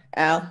God.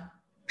 Al?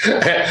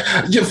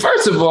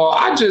 First of all,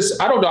 I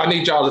don't know. I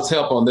need y'all's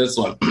help on this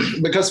one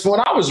because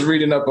when I was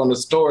reading up on the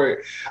story,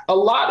 a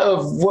lot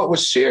of what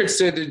was shared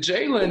said that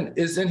Jaylen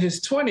is in his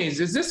 20s.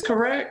 Is this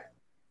correct?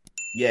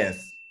 Yes.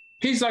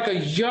 He's like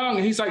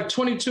he's like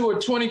 22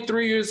 or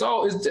 23 years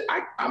old.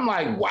 I'm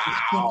like,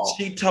 wow.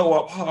 She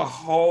tore up her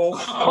whole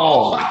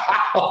home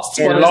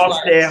and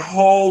lost that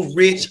whole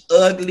rich,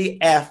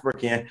 ugly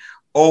African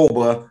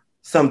over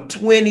some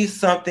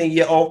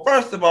 20-something-year-old.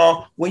 First of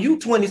all, when you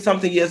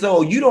 20-something years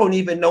old, you don't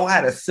even know how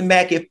to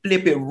smack it,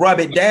 flip it, rub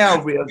it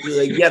down real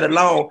good, yet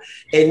alone.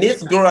 And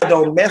this girl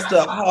don't messed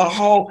up her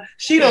whole,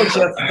 she don't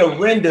just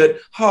surrendered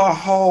her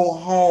whole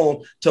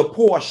home to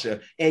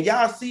Portia. And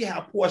y'all see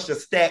how Portia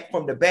stacked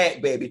from the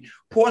back, baby.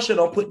 Portia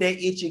don't put that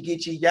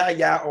itchy-gitchy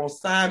yah-yah on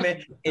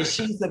Simon, and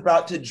she's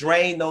about to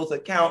drain those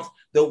accounts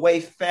the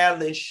way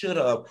Fallon should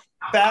have.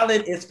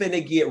 Fallon is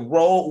finna get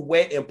rolled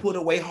wet and put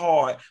away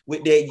hard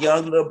with that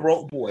young little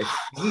broke boy.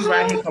 He's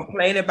right here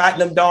complaining about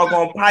them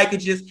doggone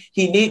packages.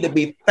 He need to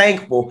be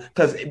thankful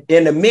because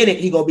in a minute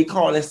he gonna be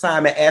calling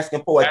Simon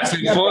asking for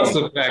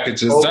some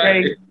packages.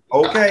 Okay.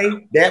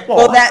 That part.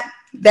 Well,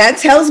 that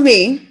tells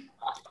me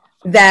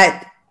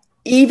that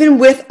even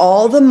with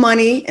all the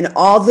money and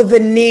all the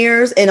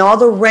veneers and all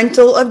the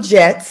rental of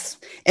jets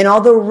and all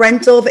the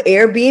rental of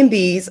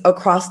Airbnbs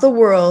across the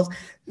world,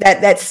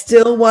 that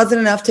still wasn't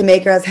enough to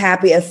make her as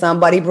happy as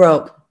somebody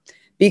broke.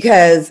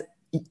 Because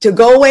to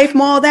go away from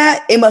all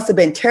that, it must have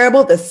been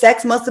terrible. The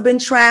sex must have been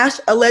trash,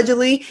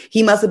 allegedly.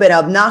 He must have been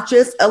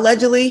obnoxious,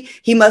 allegedly.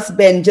 He must have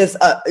been just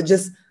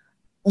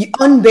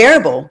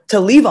unbearable to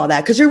leave all that.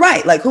 Because you're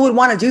right. Like, who would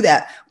want to do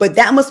that? But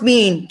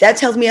that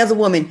tells me as a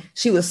woman,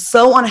 she was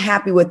so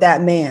unhappy with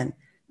that man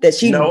that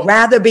she'd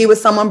rather be with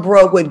someone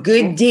broke with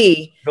good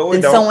D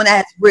than someone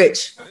that's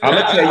rich. I'm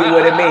going to tell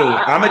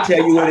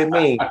you what it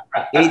means.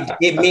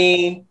 It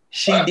means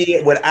she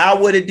did what I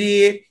would have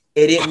did.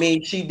 It didn't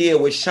mean she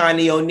did what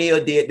Shawnee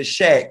O'Neal did to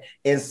Shaq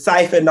and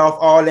siphoned off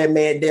all that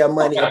man their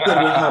money and put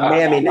it in her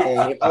mammy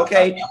name.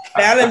 Okay?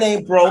 Fallon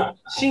ain't broke.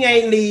 She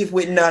ain't leave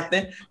with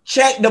nothing.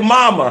 Check the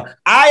mama.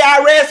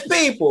 IRS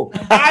people.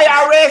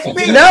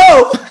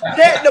 No.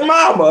 Check the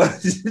mama.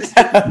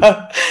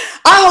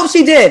 I hope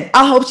she did.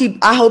 I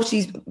hope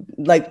she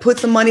like put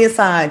some money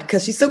aside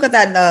because she still got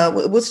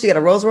that. What she got,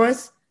 a Rolls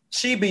Royce?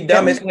 She'd be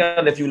dumb as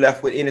hell if you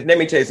left with it. Let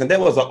me tell you something.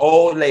 There was an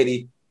old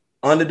lady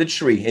under the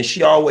tree, and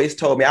she always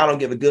told me, I don't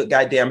give a good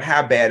goddamn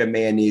how bad a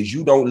man is.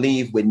 You don't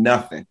leave with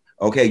nothing.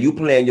 Okay, you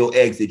plan your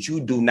exit.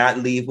 You do not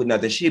leave with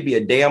nothing. She'd be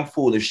a damn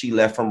fool if she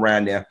left from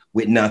around there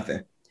with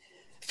nothing.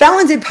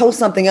 Fallon did post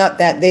something up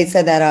that they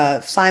said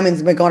that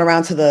Simon's been going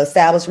around to the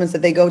establishments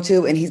that they go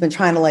to, and he's been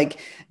trying to like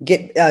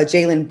get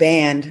Jalen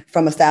banned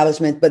from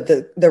establishments, but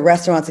the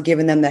restaurants are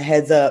giving them the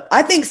heads up.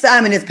 I think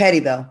Simon is petty,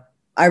 though.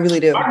 I really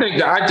do.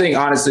 I think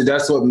honestly,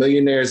 that's what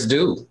millionaires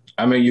do.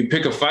 I mean, you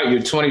pick a fight,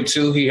 you're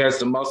 22, he has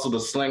the muscle to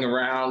sling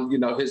around,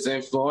 his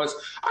influence.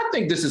 I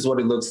think this is what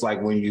it looks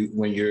like when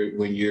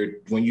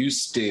you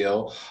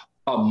steal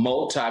a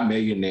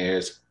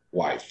multi-millionaire's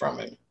wife from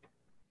him.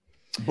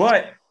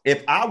 But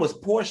if I was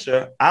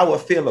Portia, I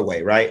would feel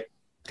away, right?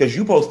 Because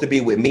you're supposed to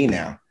be with me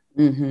now.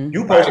 Mm-hmm.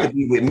 You're supposed to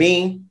be with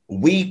me.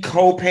 We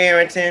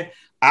co-parenting.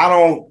 I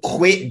don't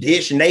quit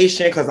Dish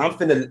Nation because I'm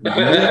finna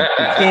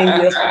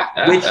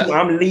leave with you.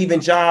 I'm leaving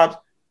jobs.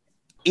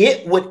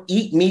 It would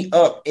eat me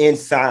up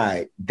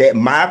inside that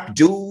my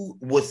dude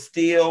was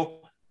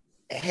still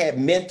had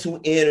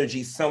mental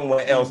energy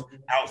somewhere else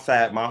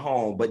outside my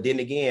home. But then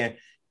again,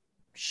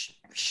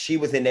 she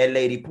was in that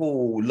lady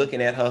pool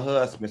looking at her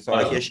husband. So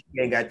I guess she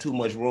ain't got too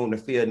much room to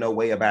feel no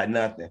way about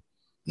nothing.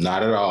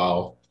 Not at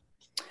all.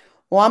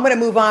 Well, I'm going to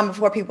move on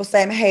before people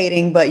say I'm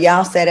hating, but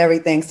y'all said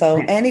everything. So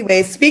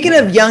anyway, speaking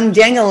of young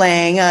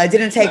Jangalang,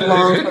 didn't take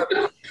long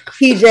for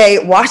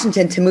PJ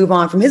Washington to move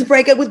on from his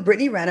breakup with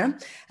Brittany Renner.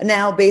 And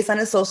now, based on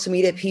his social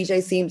media,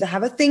 PJ seems to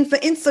have a thing for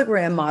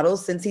Instagram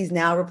models since he's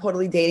now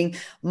reportedly dating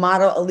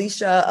model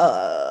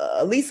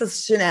Elisa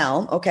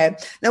Chanel. Okay.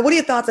 Now, what are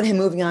your thoughts on him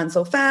moving on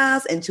so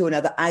fast into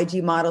another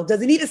IG model? Does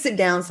he need to sit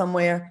down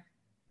somewhere?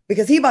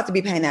 Because he's about to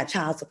be paying that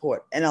child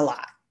support and a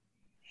lot.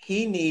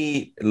 He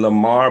need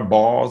Lamar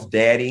Ball's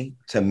daddy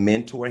to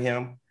mentor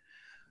him,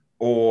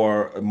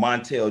 or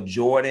Montel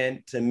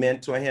Jordan to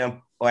mentor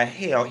him, or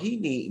hell, he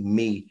need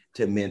me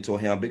to mentor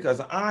him, because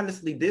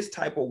honestly, this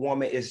type of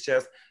woman is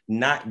just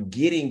not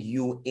getting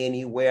you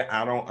anywhere.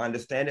 I don't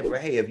understand it. But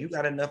hey, if you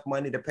got enough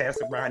money to pass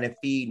around and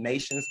feed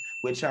nations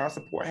with child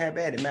support, have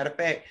at it. Matter of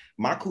fact,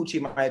 my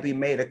coochie might be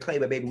made of clay,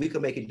 but baby, we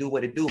can make it do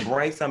what it do.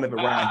 Bring some of it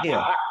around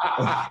here.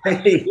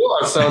 Okay?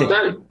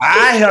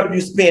 I help you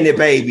spend it,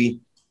 baby.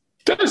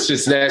 That's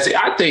just nasty.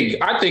 I think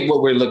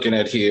what we're looking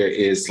at here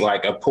is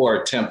like a poor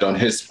attempt on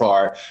his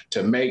part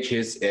to make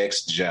his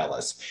ex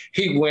jealous.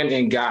 He went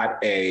and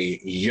got a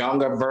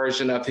younger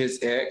version of his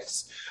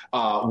ex.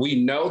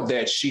 We know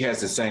that she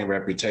has the same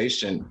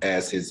reputation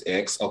as his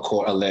ex, of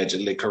course,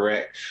 allegedly,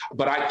 correct?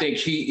 But I think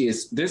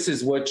this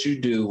is what you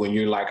do when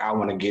you're like, I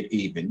want to get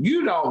even.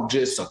 You don't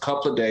just a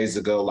couple of days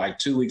ago, like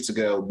 2 weeks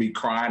ago, be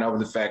crying over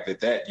the fact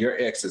that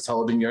your ex is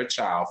holding your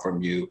child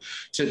from you,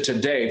 to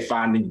today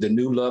finding the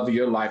new love of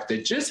your life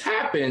that just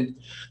happened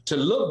to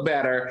look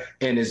better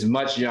and is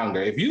much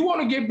younger. If you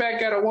want to get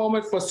back at a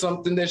woman for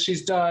something that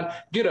she's done,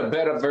 get a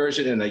better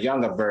version and a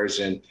younger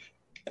version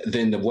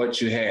than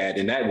what you had,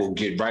 and that will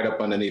get right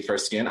up underneath her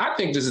skin. I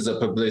think this is a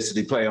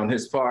publicity play on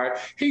his part.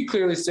 He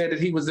clearly said that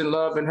he was in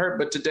love and hurt,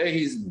 but today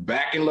he's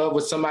back in love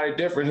with somebody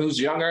different who's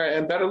younger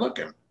and better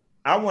looking.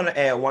 I want to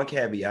add one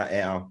caveat,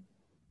 Al.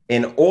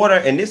 In order,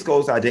 and this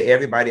goes out to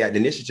everybody out there,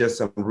 and this is just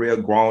some real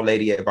grown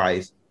lady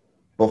advice.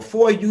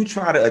 Before you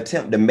try to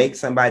attempt to make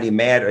somebody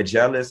mad or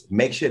jealous,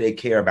 make sure they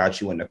care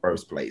about you in the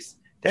first place.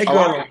 That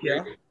girl don't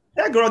care.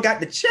 That girl got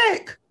the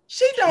check.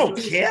 She don't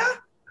care.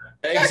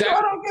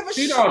 Exactly.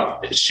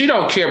 She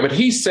don't care, but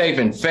he's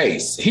saving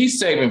face. He's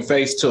saving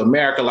face to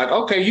America. Like,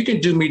 okay, you can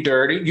do me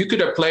dirty. You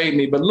could have played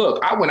me, but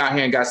look, I went out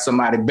here and got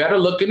somebody better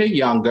looking and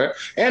younger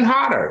and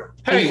hotter.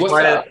 Hey, what's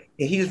up?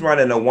 He's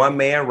running a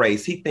one-man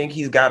race. He think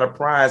he's got a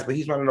prize, but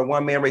he's running a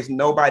one-man race.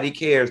 Nobody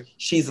cares.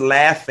 She's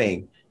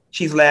laughing.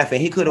 She's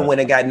laughing. He could have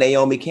went and got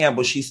Naomi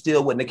Campbell. She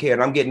still wouldn't have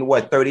cared. I'm getting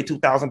what,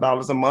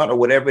 $32,000 a month or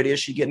whatever it is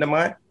she getting a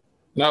month?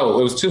 No,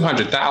 it was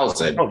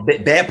 $200,000.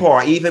 Oh, that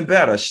part even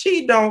better.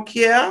 She don't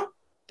care.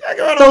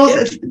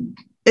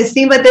 It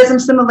seems like there's some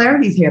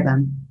similarities here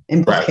then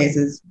in both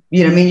cases.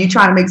 You know what I mean? You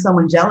try to make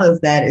someone jealous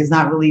that is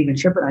not really even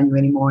tripping on you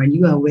anymore, and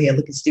you over here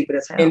looking stupid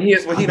as hell. And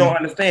here's what he don't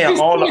understand.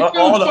 All the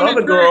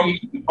other girl,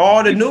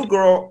 all the new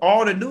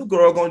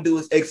girl gonna do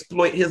is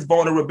exploit his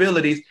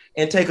vulnerabilities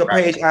and take a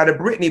page out of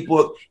Britney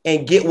book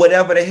and get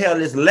whatever the hell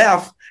is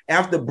left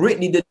after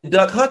Britney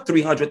deduct her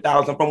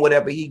 $300,000 from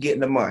whatever he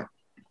getting a month.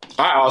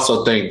 I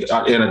also think,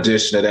 in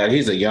addition to that,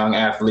 he's a young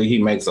athlete. He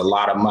makes a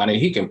lot of money.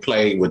 He can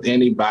play with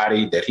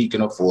anybody that he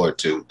can afford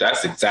to.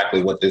 That's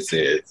exactly what this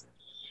is.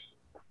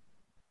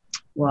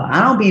 Well,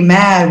 I don't be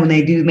mad when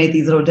they do make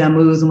these little dumb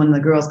moves and when the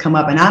girls come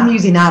up. And I'm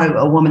usually not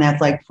a woman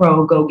that's like,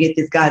 pro, go get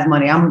this guy's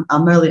money. I'm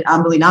really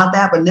not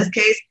that. But in this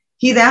case,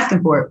 he's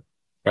asking for it.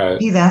 Right.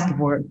 He's asking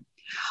for it.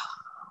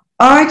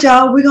 All right,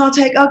 y'all. We're going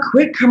to take a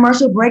quick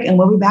commercial break, and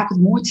we'll be back with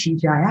more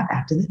TGIF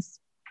after this.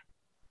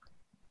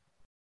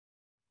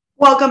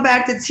 Welcome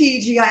back to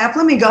TGIF.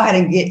 Let me go ahead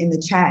and get in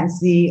the chat and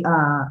see.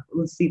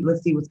 Let's see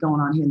what's going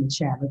on here in the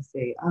chat. Let's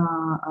see.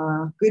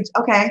 Good.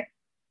 Okay.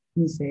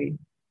 Let me see.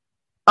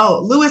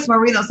 Oh, Luis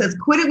Marino says,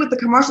 quit it with the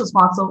commercial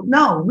spot. So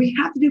no, we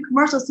have to do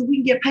commercials so we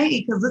can get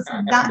paid because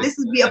this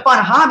would be a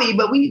fun hobby,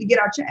 but we need to get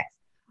our checks.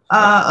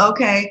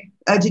 Okay.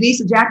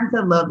 Janisa Jackson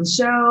said, love the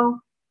show.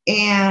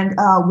 And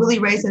Willie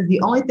Ray says, the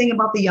only thing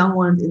about the young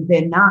ones is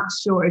they're not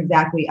sure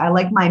exactly. I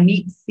like my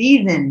meat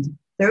seasoned,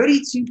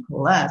 32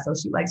 plus. So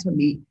she likes her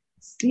meat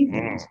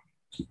seasoned.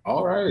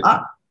 All right.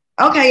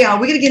 Okay, y'all,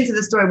 we're going to get into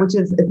the story, which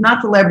is, it's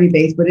not celebrity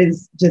based, but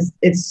it's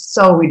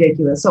so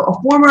ridiculous. So a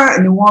former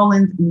New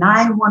Orleans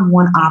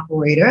 911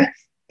 operator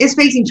is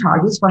facing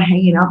charges for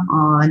hanging up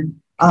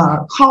on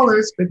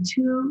callers for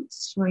 2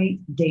 straight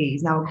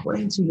days. Now,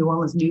 according to New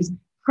Orleans News,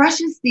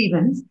 Precious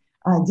Stevens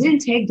didn't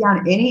take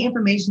down any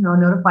information or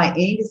notify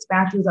any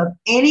dispatchers of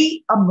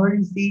any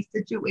emergency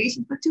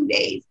situation for 2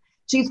 days.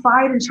 She's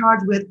fired and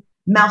charged with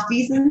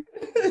malfeasance.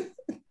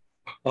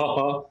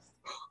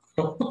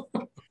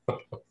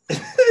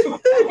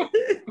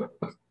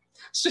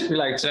 She'd be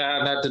like,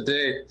 child, not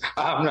today.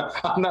 I'm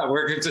not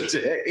working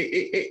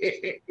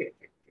today.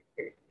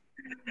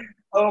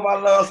 Oh my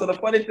Lord. So the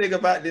funny thing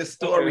about this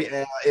story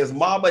is,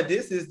 Mama,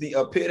 this is the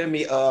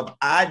epitome of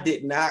I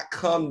did not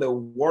come to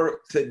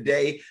work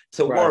today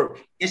to work.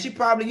 And she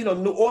probably,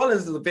 New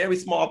Orleans is a very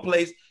small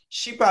place.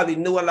 She probably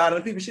knew a lot of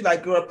the people. She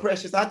like, girl,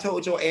 Precious, I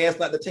told your ass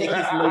not to take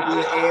this no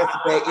good ass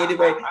back.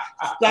 Anyway,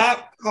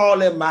 stop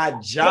calling my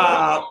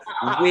job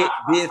with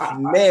this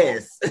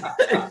mess.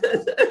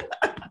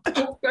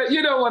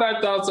 You know what I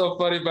thought so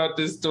funny about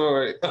this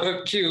story,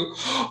 Q?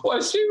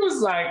 Well, she was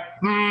like,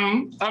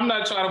 I'm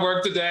not trying to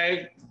work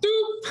today.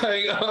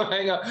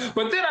 Hang up.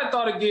 But then I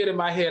thought again in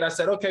my head, I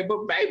said, okay,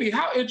 but maybe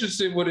how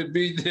interesting would it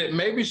be that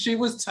maybe she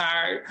was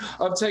tired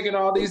of taking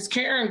all these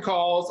Karen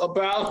calls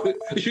about,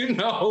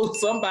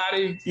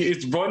 somebody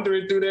is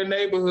wandering through their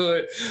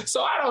neighborhood.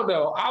 So I don't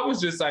know. I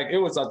was just like, it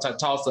was a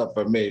toss up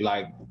for me.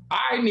 Like,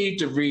 I need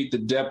to read the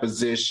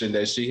deposition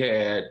that she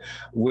had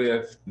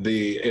with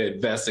the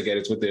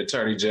investigators, with the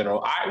attorney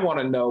general. I want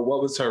to know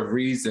what was her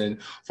reason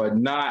for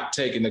not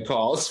taking the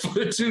calls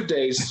for 2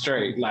 days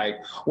straight. Like,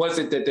 was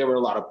it that there were a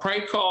lot of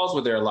prank calls?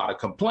 Were there a lot of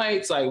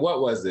complaints? Like,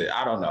 what was it?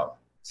 I don't know.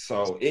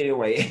 So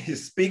anyway,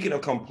 speaking of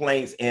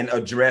complaints and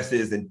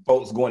addresses and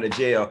folks going to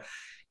jail,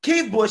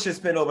 Keith Bush has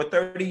spent over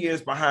 30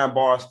 years behind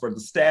bars for the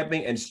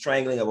stabbing and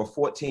strangling of a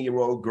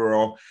 14-year-old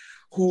girl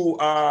who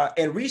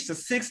and reached a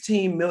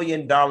 $16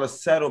 million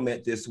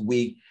settlement this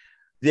week.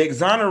 The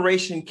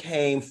exoneration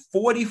came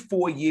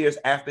 44 years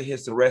after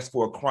his arrest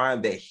for a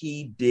crime that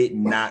he did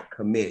not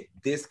commit.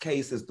 This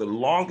case is the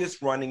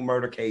longest running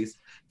murder case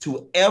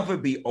to ever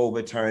be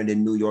overturned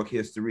in New York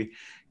history,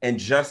 and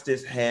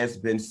justice has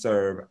been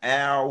served.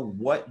 Al,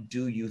 what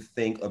do you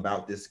think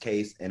about this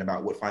case and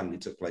about what finally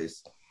took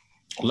place?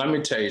 Let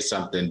me tell you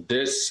something.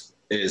 This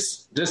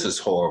is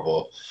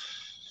horrible.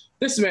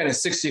 This man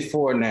is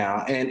 64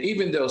 now, and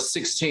even though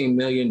 $16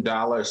 million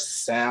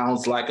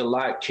sounds like a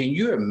lot, can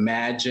you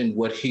imagine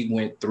what he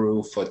went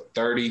through for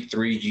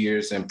 33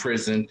 years in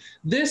prison?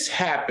 This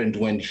happened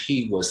when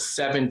he was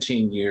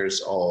 17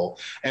 years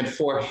old, and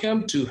for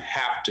him to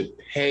have to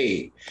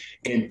pay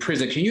in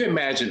prison, can you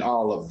imagine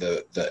all of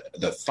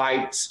the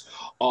fights,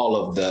 all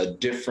of the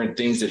different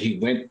things that he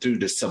went through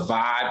to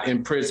survive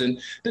in prison?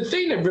 The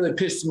thing that really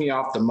pissed me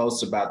off the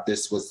most about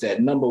this was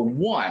that, number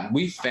one,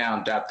 we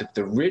found out that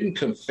the written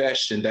confession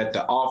that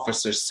the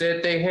officer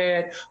said they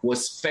had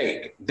was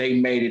fake. They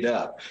made it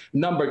up.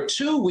 Number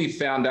two, we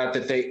found out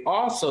that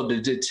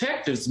the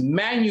detectives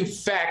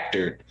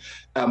manufactured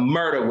a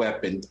murder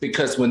weapon,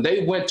 because when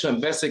they went to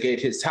investigate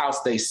his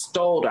house, they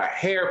stole a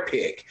hair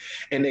pick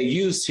and they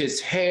used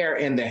his hair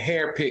and the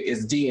hair pick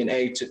as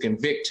DNA to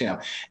convict him.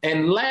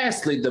 And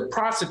lastly, the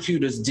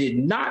prosecutors did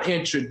not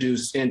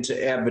introduce into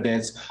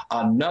evidence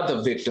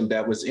another victim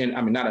that was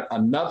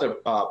another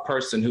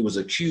person who was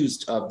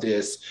accused of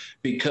this,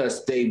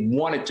 because they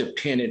wanted to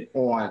pin it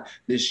on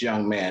this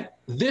young man.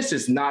 This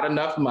is not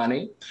enough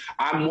money.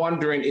 I'm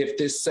wondering if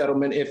this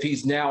settlement, if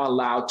he's now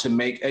allowed to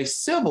make a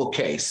civil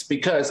case,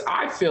 because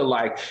I feel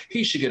like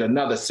he should get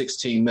another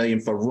 $16 million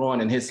for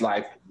ruining his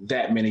life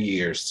that many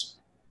years.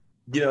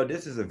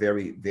 This is a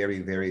very, very,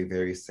 very,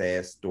 very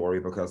sad story,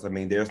 because,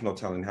 there's no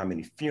telling how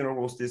many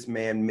funerals this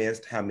man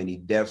missed, how many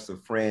deaths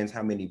of friends,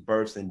 how many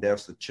births and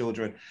deaths of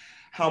children,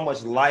 how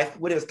much life,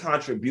 what his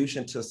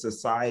contribution to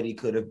society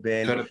could have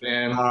been.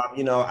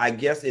 I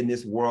guess in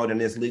this world, in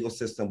this legal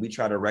system, we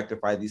try to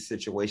rectify these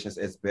situations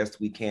as best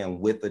we can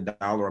with the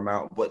dollar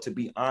amount. But to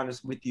be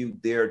honest with you,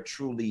 there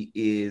truly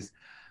is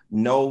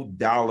no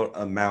dollar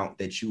amount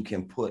that you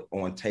can put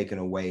on taking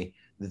away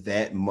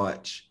that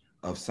much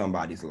of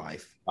somebody's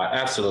life.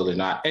 Absolutely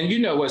not. And you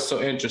know what's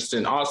so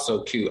interesting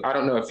also, Q, I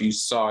don't know if you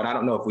saw, and I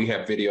don't know if we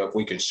have video, if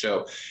we can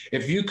show,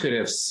 if you could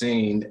have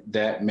seen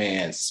that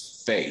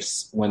man's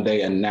face when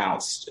they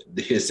announced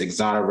his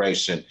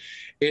exoneration.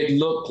 it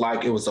looked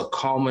like it was a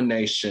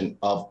culmination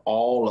of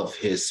all of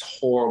his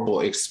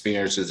horrible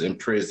experiences in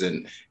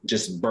prison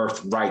just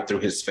birthed right through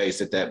his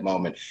face at that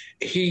moment.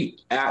 He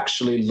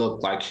actually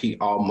looked like he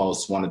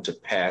almost wanted to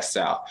pass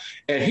out.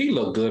 And he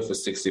looked good for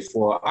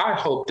 64. I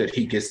hope that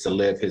he gets to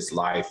live his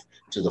life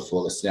to the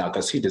fullest now,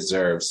 because he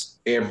deserves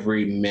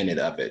every minute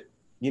of it.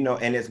 You know,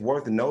 and it's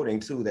worth noting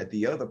too that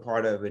the other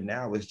part of it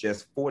now is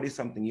just 40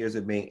 something years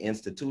of being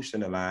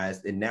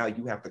institutionalized. And now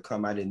you have to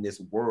come out in this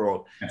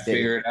world and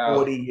figure it out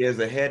 40 years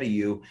ahead of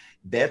you.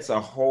 That's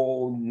a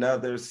whole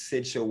nother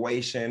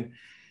situation.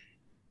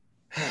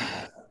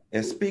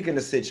 And speaking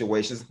of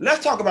situations,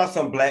 let's talk about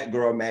some Black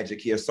girl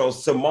magic here. So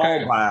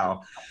Simone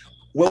Biles.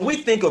 When we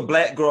think of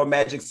Black girl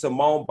magic,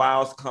 Simone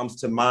Biles comes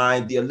to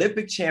mind. The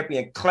Olympic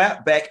champion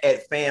clapped back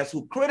at fans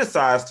who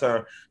criticized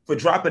her for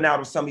dropping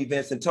out of some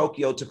events in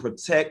Tokyo to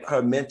protect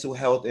her mental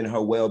health and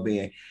her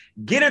well-being.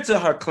 Get into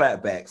her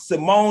clapback.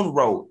 Simone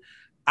wrote,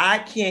 "I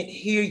can't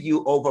hear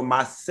you over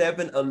my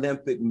 7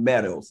 Olympic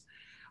medals.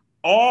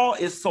 All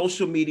is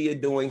social media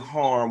doing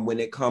harm when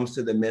it comes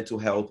to the mental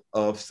health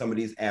of some of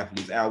these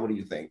athletes." Al, what do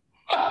you think?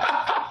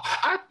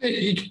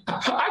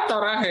 I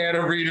thought I had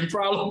a reading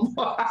problem.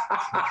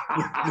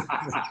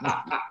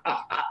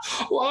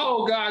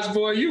 Whoa, gosh,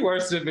 boy, you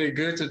worse than me.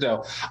 Good to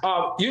know.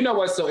 You know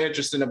what's so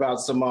interesting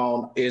about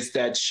Simone is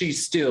that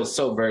she's still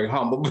so very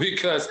humble,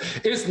 because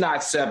it's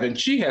not 7.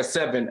 She has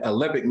 7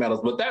 Olympic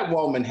medals, but that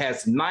woman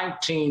has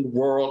 19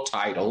 world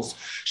titles.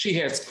 She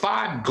has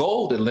 5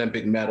 gold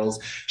Olympic medals.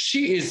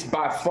 She is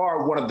by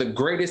far one of the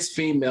greatest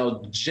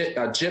female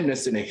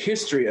gymnasts in the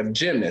history of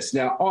gymnasts.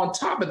 Now, on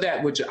top of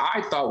that, which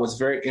I thought was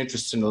very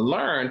interesting to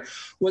learn,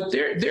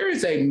 there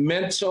is a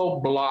mental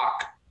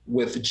block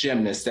with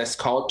gymnasts that's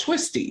called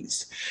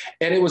twisties.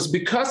 And it was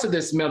because of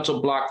this mental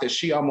block that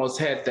she almost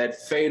had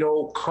that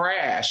fatal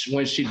crash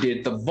when she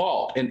did the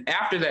vault. And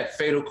after that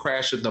fatal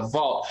crash of the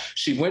vault,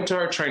 she went to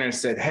her trainer and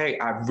said, "Hey,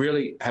 I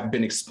really have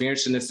been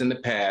experiencing this in the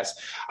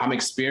past. I'm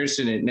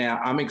experiencing it now.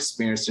 I'm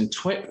experiencing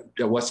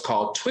what's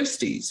called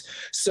twisties."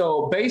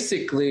 So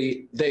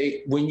basically,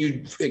 when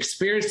you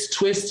experience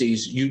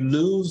twisties, you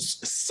lose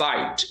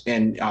sight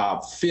and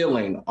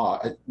feeling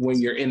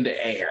when you're in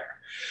the air.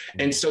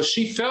 And so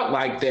she felt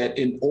like that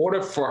in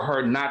order for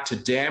her not to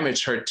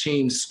damage her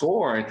team's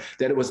scoring,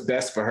 that it was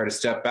best for her to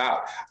step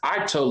out. I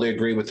totally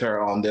agree with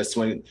her on this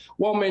one.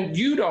 Woman,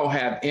 you don't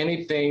have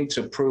anything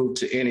to prove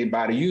to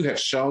anybody. You have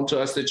shown to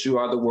us that you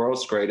are the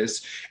world's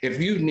greatest.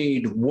 If you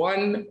need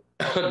 1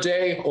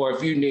 day, or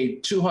if you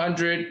need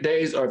 200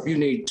 days, or if you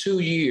need 2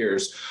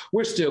 years,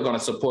 we're still going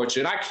to support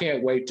you. And I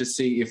can't wait to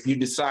see if you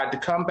decide to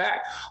come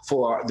back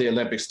for the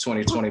Olympics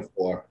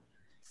 2024.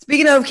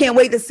 Speaking of can't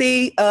wait to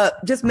see,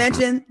 just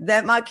mention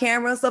that my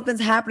camera, something's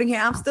happening here.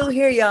 I'm still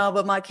here, y'all,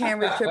 but my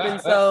camera's tripping.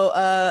 So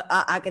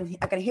I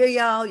can hear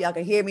y'all. Y'all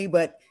can hear me,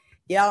 but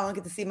y'all don't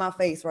get to see my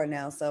face right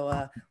now.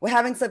 So we're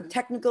having some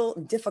technical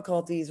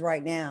difficulties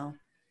right now.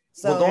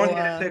 So we're going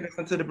to take us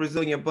into the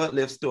Brazilian butt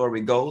lift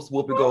story. Ghost,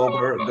 Whoopi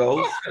Goldberg,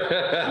 Ghost.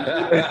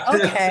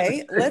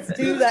 Okay, let's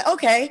do that.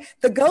 Okay,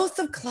 the ghost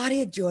of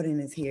Claudia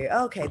Jordan is here.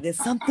 Okay, there's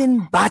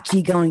something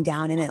botchy going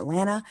down in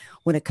Atlanta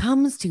when it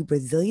comes to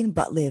Brazilian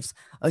butt lifts,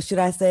 or should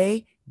I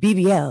say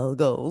BBL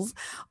goals,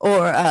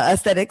 or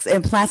aesthetics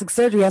and plastic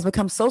surgery has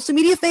become social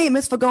media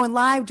famous for going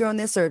live during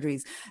their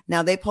surgeries.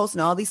 Now they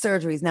posting all these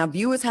surgeries. Now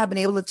viewers have been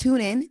able to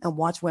tune in and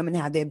watch women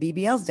have their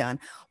BBLs done.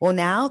 Well,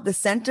 now the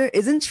center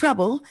is in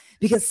trouble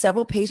because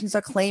several patients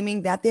are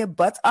claiming that their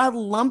butts are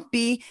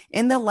lumpy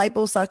and the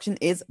liposuction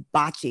is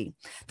botchy.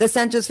 The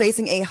center is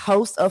facing a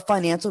host of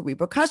financial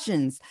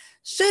repercussions.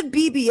 Should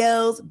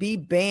BBLs be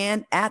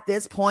banned at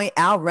this point?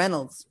 Al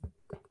Reynolds.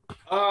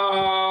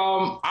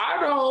 I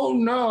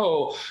don't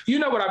know. You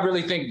know what I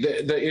really think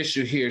the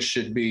issue here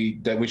should be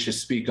that we should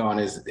speak on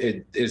is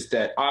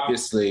that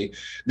obviously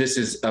this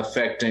is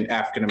affecting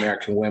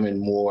African-American women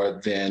more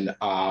than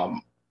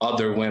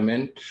other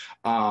women.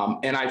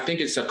 And I think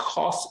it's a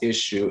cost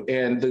issue.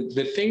 And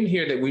the thing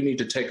here that we need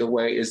to take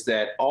away is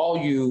that all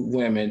you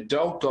women,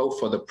 don't go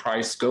for the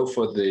price, go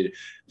for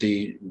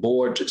the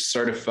board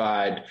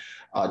certified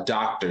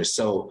doctors.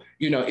 So,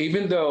 you know,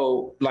 even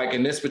though like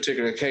in this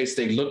particular case,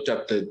 they looked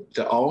up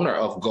the owner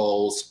of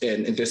Goals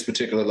in this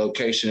particular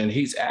location, and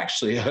he's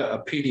actually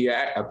a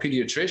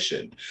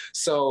pediatrician.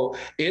 So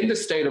in the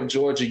state of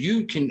Georgia,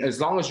 you can, as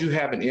long as you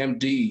have an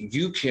MD,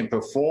 you can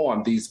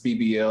perform these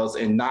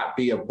BBLs and not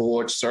be a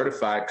board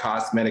certified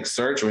cosmetic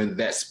surgeon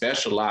that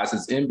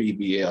specializes in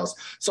BBLs.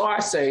 So I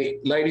say,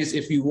 ladies,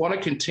 if you want to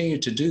continue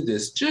to do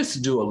this,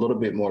 just do a little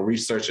bit more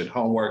research and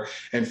homework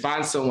and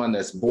find someone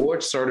that's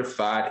board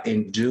certified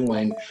in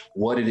doing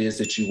what it is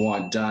that you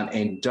want done,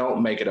 and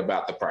don't make it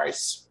about the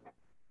price.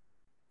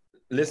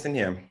 Listen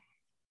here.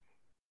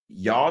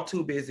 Y'all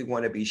too busy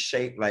want to be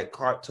shaped like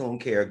cartoon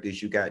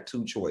characters. You got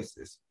 2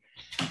 choices.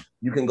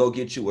 You can go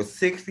get you a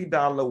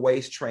 $60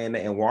 waist trainer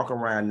and walk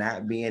around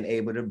not being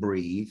able to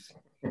breathe.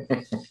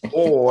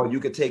 Or you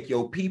could take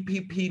your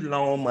PPP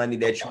loan money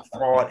that you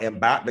fraud and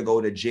about to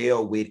go to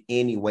jail with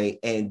anyway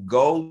and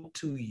go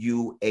to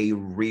you a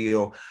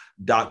real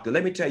doctor.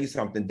 Let me tell you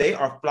something. They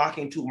are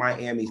flocking to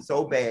Miami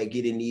so bad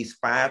getting these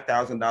 $5,000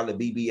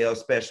 BBL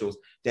specials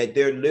that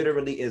there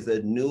literally is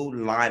a new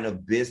line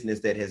of business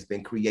that has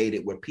been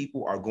created where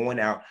people are going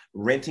out,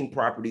 renting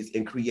properties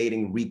and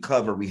creating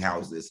recovery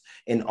houses.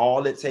 And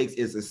all it takes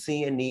is a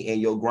CNE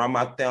and your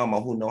grandma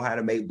Thelma who know how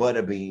to make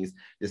butter beans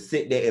to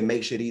sit there and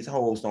make sure these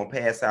hoes don't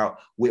pass out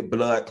with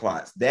blood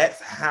clots. That's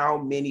how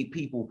many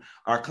people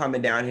are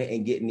coming down here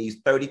and getting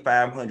these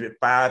 $3,500,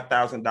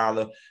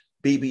 $5,000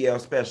 BBL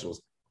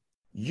specials.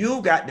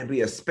 You got to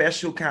be a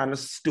special kind of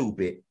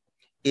stupid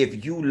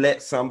if you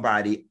let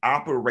somebody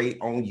operate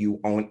on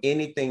you on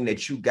anything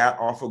that you got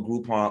off of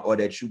Groupon or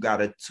that you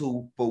got a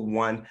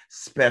 2-for-1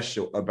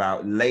 special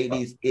about.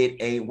 Ladies, it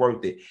ain't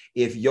worth it.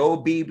 If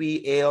your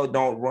BBL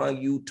don't run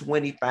you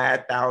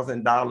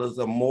 $25,000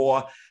 or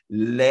more,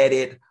 let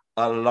it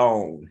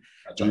alone.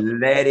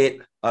 Let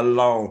it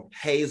alone.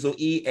 Hazel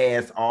E.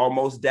 ass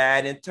almost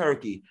died in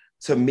Turkey.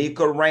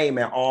 Tamika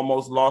Raymond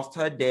almost lost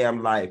her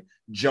damn life.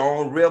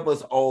 Joan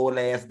Rivers' old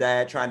ass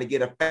died trying to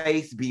get a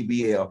face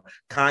BBL.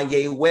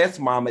 Kanye West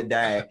mama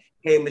died.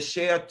 Hey,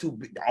 Michelle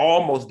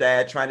almost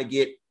died trying to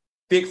get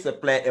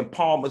Fix-A-Flat and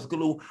Palmer's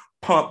glue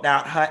pumped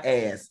out her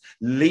ass.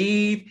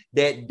 Leave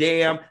that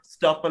damn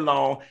stuff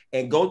alone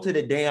and go to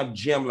the damn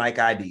gym like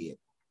I did.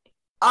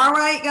 All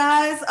right,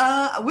 guys,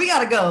 we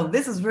gotta go.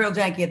 This is real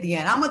janky at the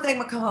end. I'm gonna thank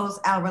my co-hosts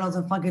Al Reynolds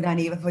and Funky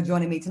Dineva for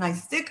joining me tonight.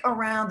 Stick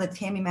around. The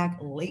Tammy Mac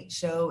Late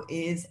Show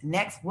is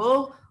next.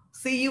 We'll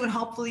see you and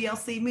hopefully you'll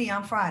see me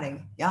on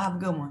Friday. Y'all have a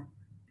good one.